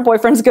girlfriend or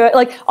boyfriend's good,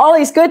 like all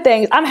these good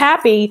things, I'm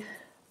happy,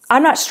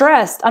 I'm not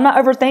stressed, I'm not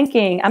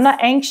overthinking, I'm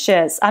not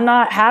anxious, I'm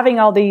not having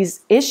all these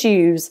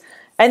issues.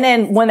 And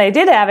then when they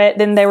did have it,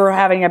 then they were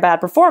having a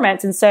bad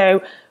performance. And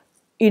so,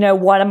 you know,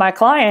 one of my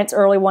clients,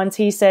 early ones,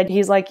 he's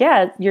like,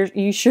 yeah, your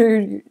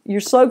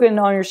slogan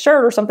on your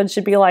shirt or something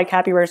should be like,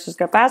 happy racers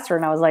go faster.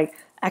 And I was like,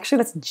 actually,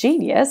 that's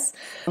genius.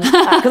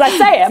 Because I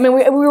say it. I mean,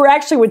 we were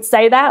actually would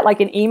say that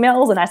like in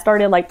emails, and I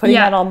started like putting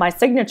that on my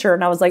signature,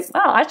 and I was like,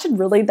 wow,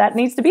 that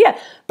needs to be it.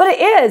 But it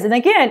is. And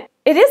again,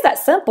 it is that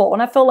simple.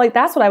 And I feel like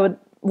that's what I would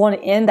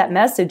want to end that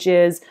message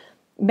is,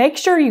 make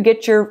sure you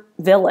get your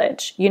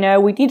village. You know,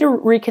 we need to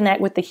reconnect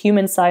with the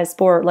human side of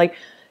sport. Like,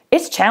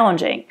 it's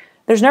challenging.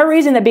 There's no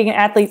reason that being an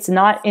athlete's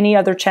not any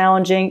other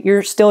challenging.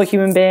 You're still a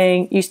human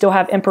being. You still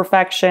have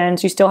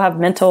imperfections. You still have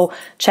mental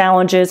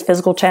challenges,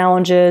 physical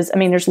challenges. I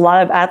mean, there's a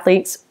lot of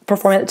athletes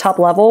performing at the top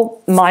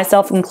level,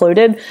 myself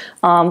included,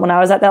 when I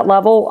was at that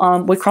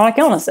level, with chronic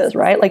illnesses,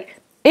 right? Like,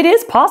 it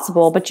is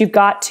possible, but you've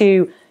got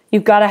to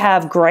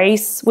have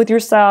grace with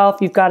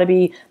yourself. You've got to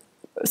be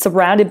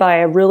surrounded by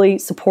a really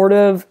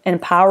supportive,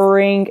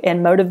 empowering,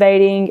 and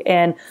motivating,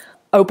 and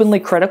openly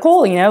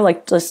critical, you know,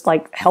 like just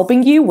like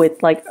helping you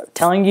with like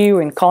telling you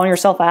and calling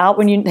yourself out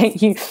when you think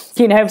you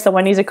know,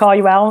 someone needs to call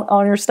you out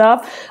on your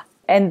stuff.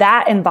 And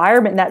that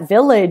environment, that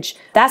village,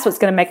 that's what's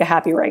going to make a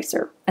happy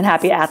racer and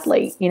happy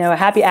athlete. You know, a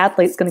happy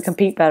athlete's going to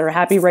compete better. A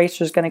happy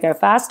racer is going to go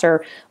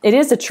faster. It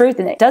is the truth,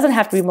 and it doesn't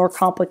have to be more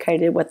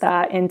complicated with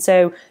that. And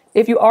so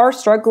if you are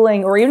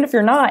struggling, or even if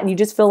you're not, and you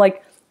just feel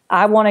like,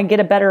 I want to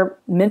get a better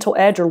mental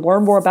edge or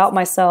learn more about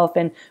myself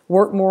and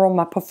work more on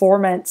my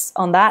performance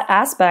on that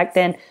aspect,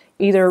 then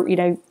either, you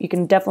know, you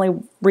can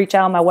definitely reach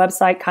out on my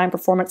website,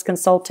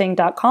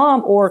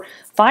 keimperformanceconsulting.com, or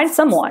find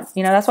someone.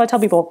 You know, that's why I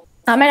tell people,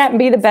 I may not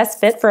be the best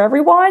fit for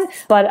everyone,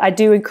 but I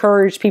do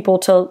encourage people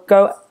to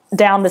go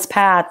down this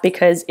path,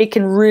 because it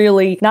can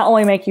really not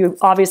only make you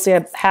obviously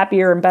a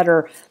happier and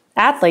better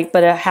athlete,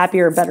 but a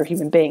happier and better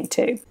human being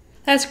too.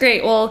 That's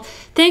great. Well,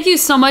 thank you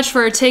so much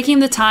for taking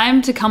the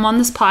time to come on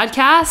this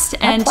podcast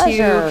and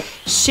to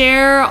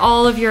share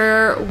all of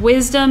your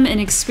wisdom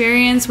and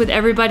experience with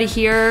everybody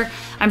here.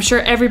 I'm sure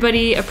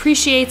everybody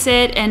appreciates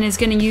it and is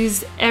going to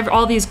use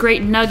all these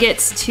great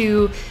nuggets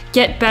to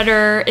get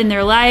better in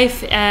their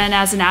life and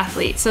as an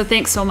athlete. So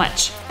thanks so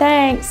much.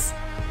 Thanks.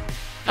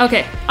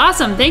 Okay,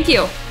 awesome. Thank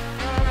you.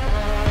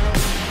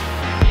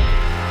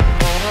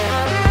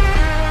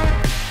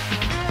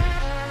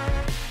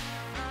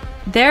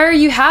 There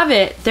you have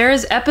it.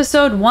 There's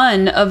episode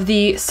 1 of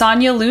the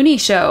Sonya Looney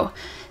Show.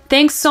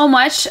 Thanks so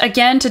much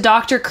again to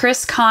Dr.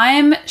 Kristin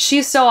Keim.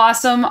 She's so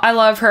awesome. I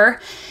love her.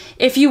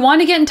 If you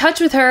want to get in touch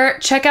with her,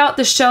 check out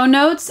the show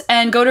notes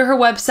and go to her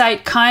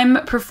website,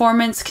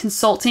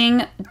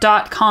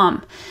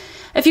 keimperformanceconsulting.com.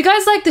 If you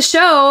guys like the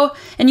show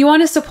and you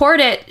want to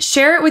support it,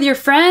 share it with your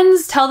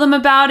friends, tell them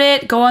about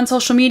it, go on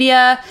social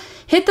media,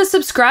 hit the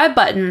subscribe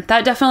button.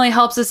 That definitely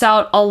helps us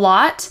out a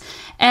lot.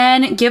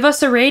 And give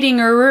us a rating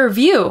or a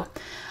review.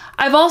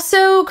 I've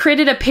also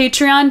created a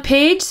Patreon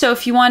page, so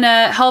if you want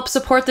to help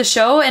support the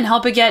show and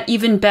help it get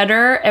even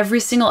better every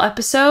single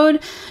episode,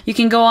 you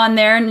can go on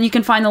there and you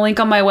can find the link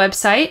on my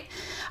website.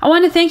 I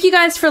want to thank you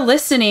guys for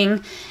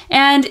listening.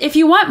 And if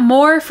you want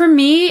more from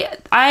me,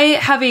 I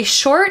have a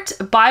short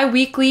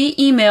bi-weekly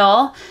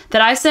email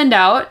that I send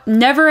out,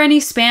 never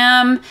any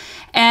spam.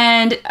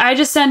 And I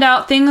just send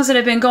out things that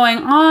have been going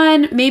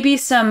on, maybe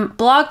some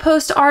blog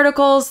post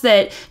articles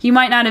that you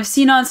might not have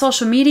seen on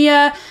social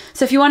media.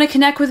 So if you want to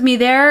connect with me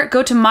there,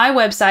 go to my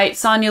website,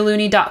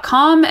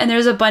 sonyalooney.com, and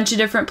there's a bunch of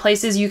different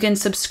places you can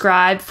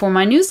subscribe for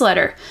my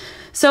newsletter.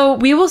 So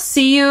we will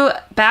see you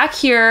back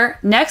here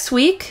next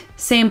week,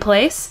 same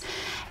place.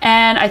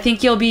 And I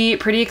think you'll be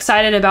pretty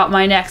excited about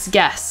my next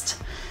guest.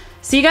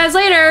 See you guys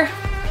later.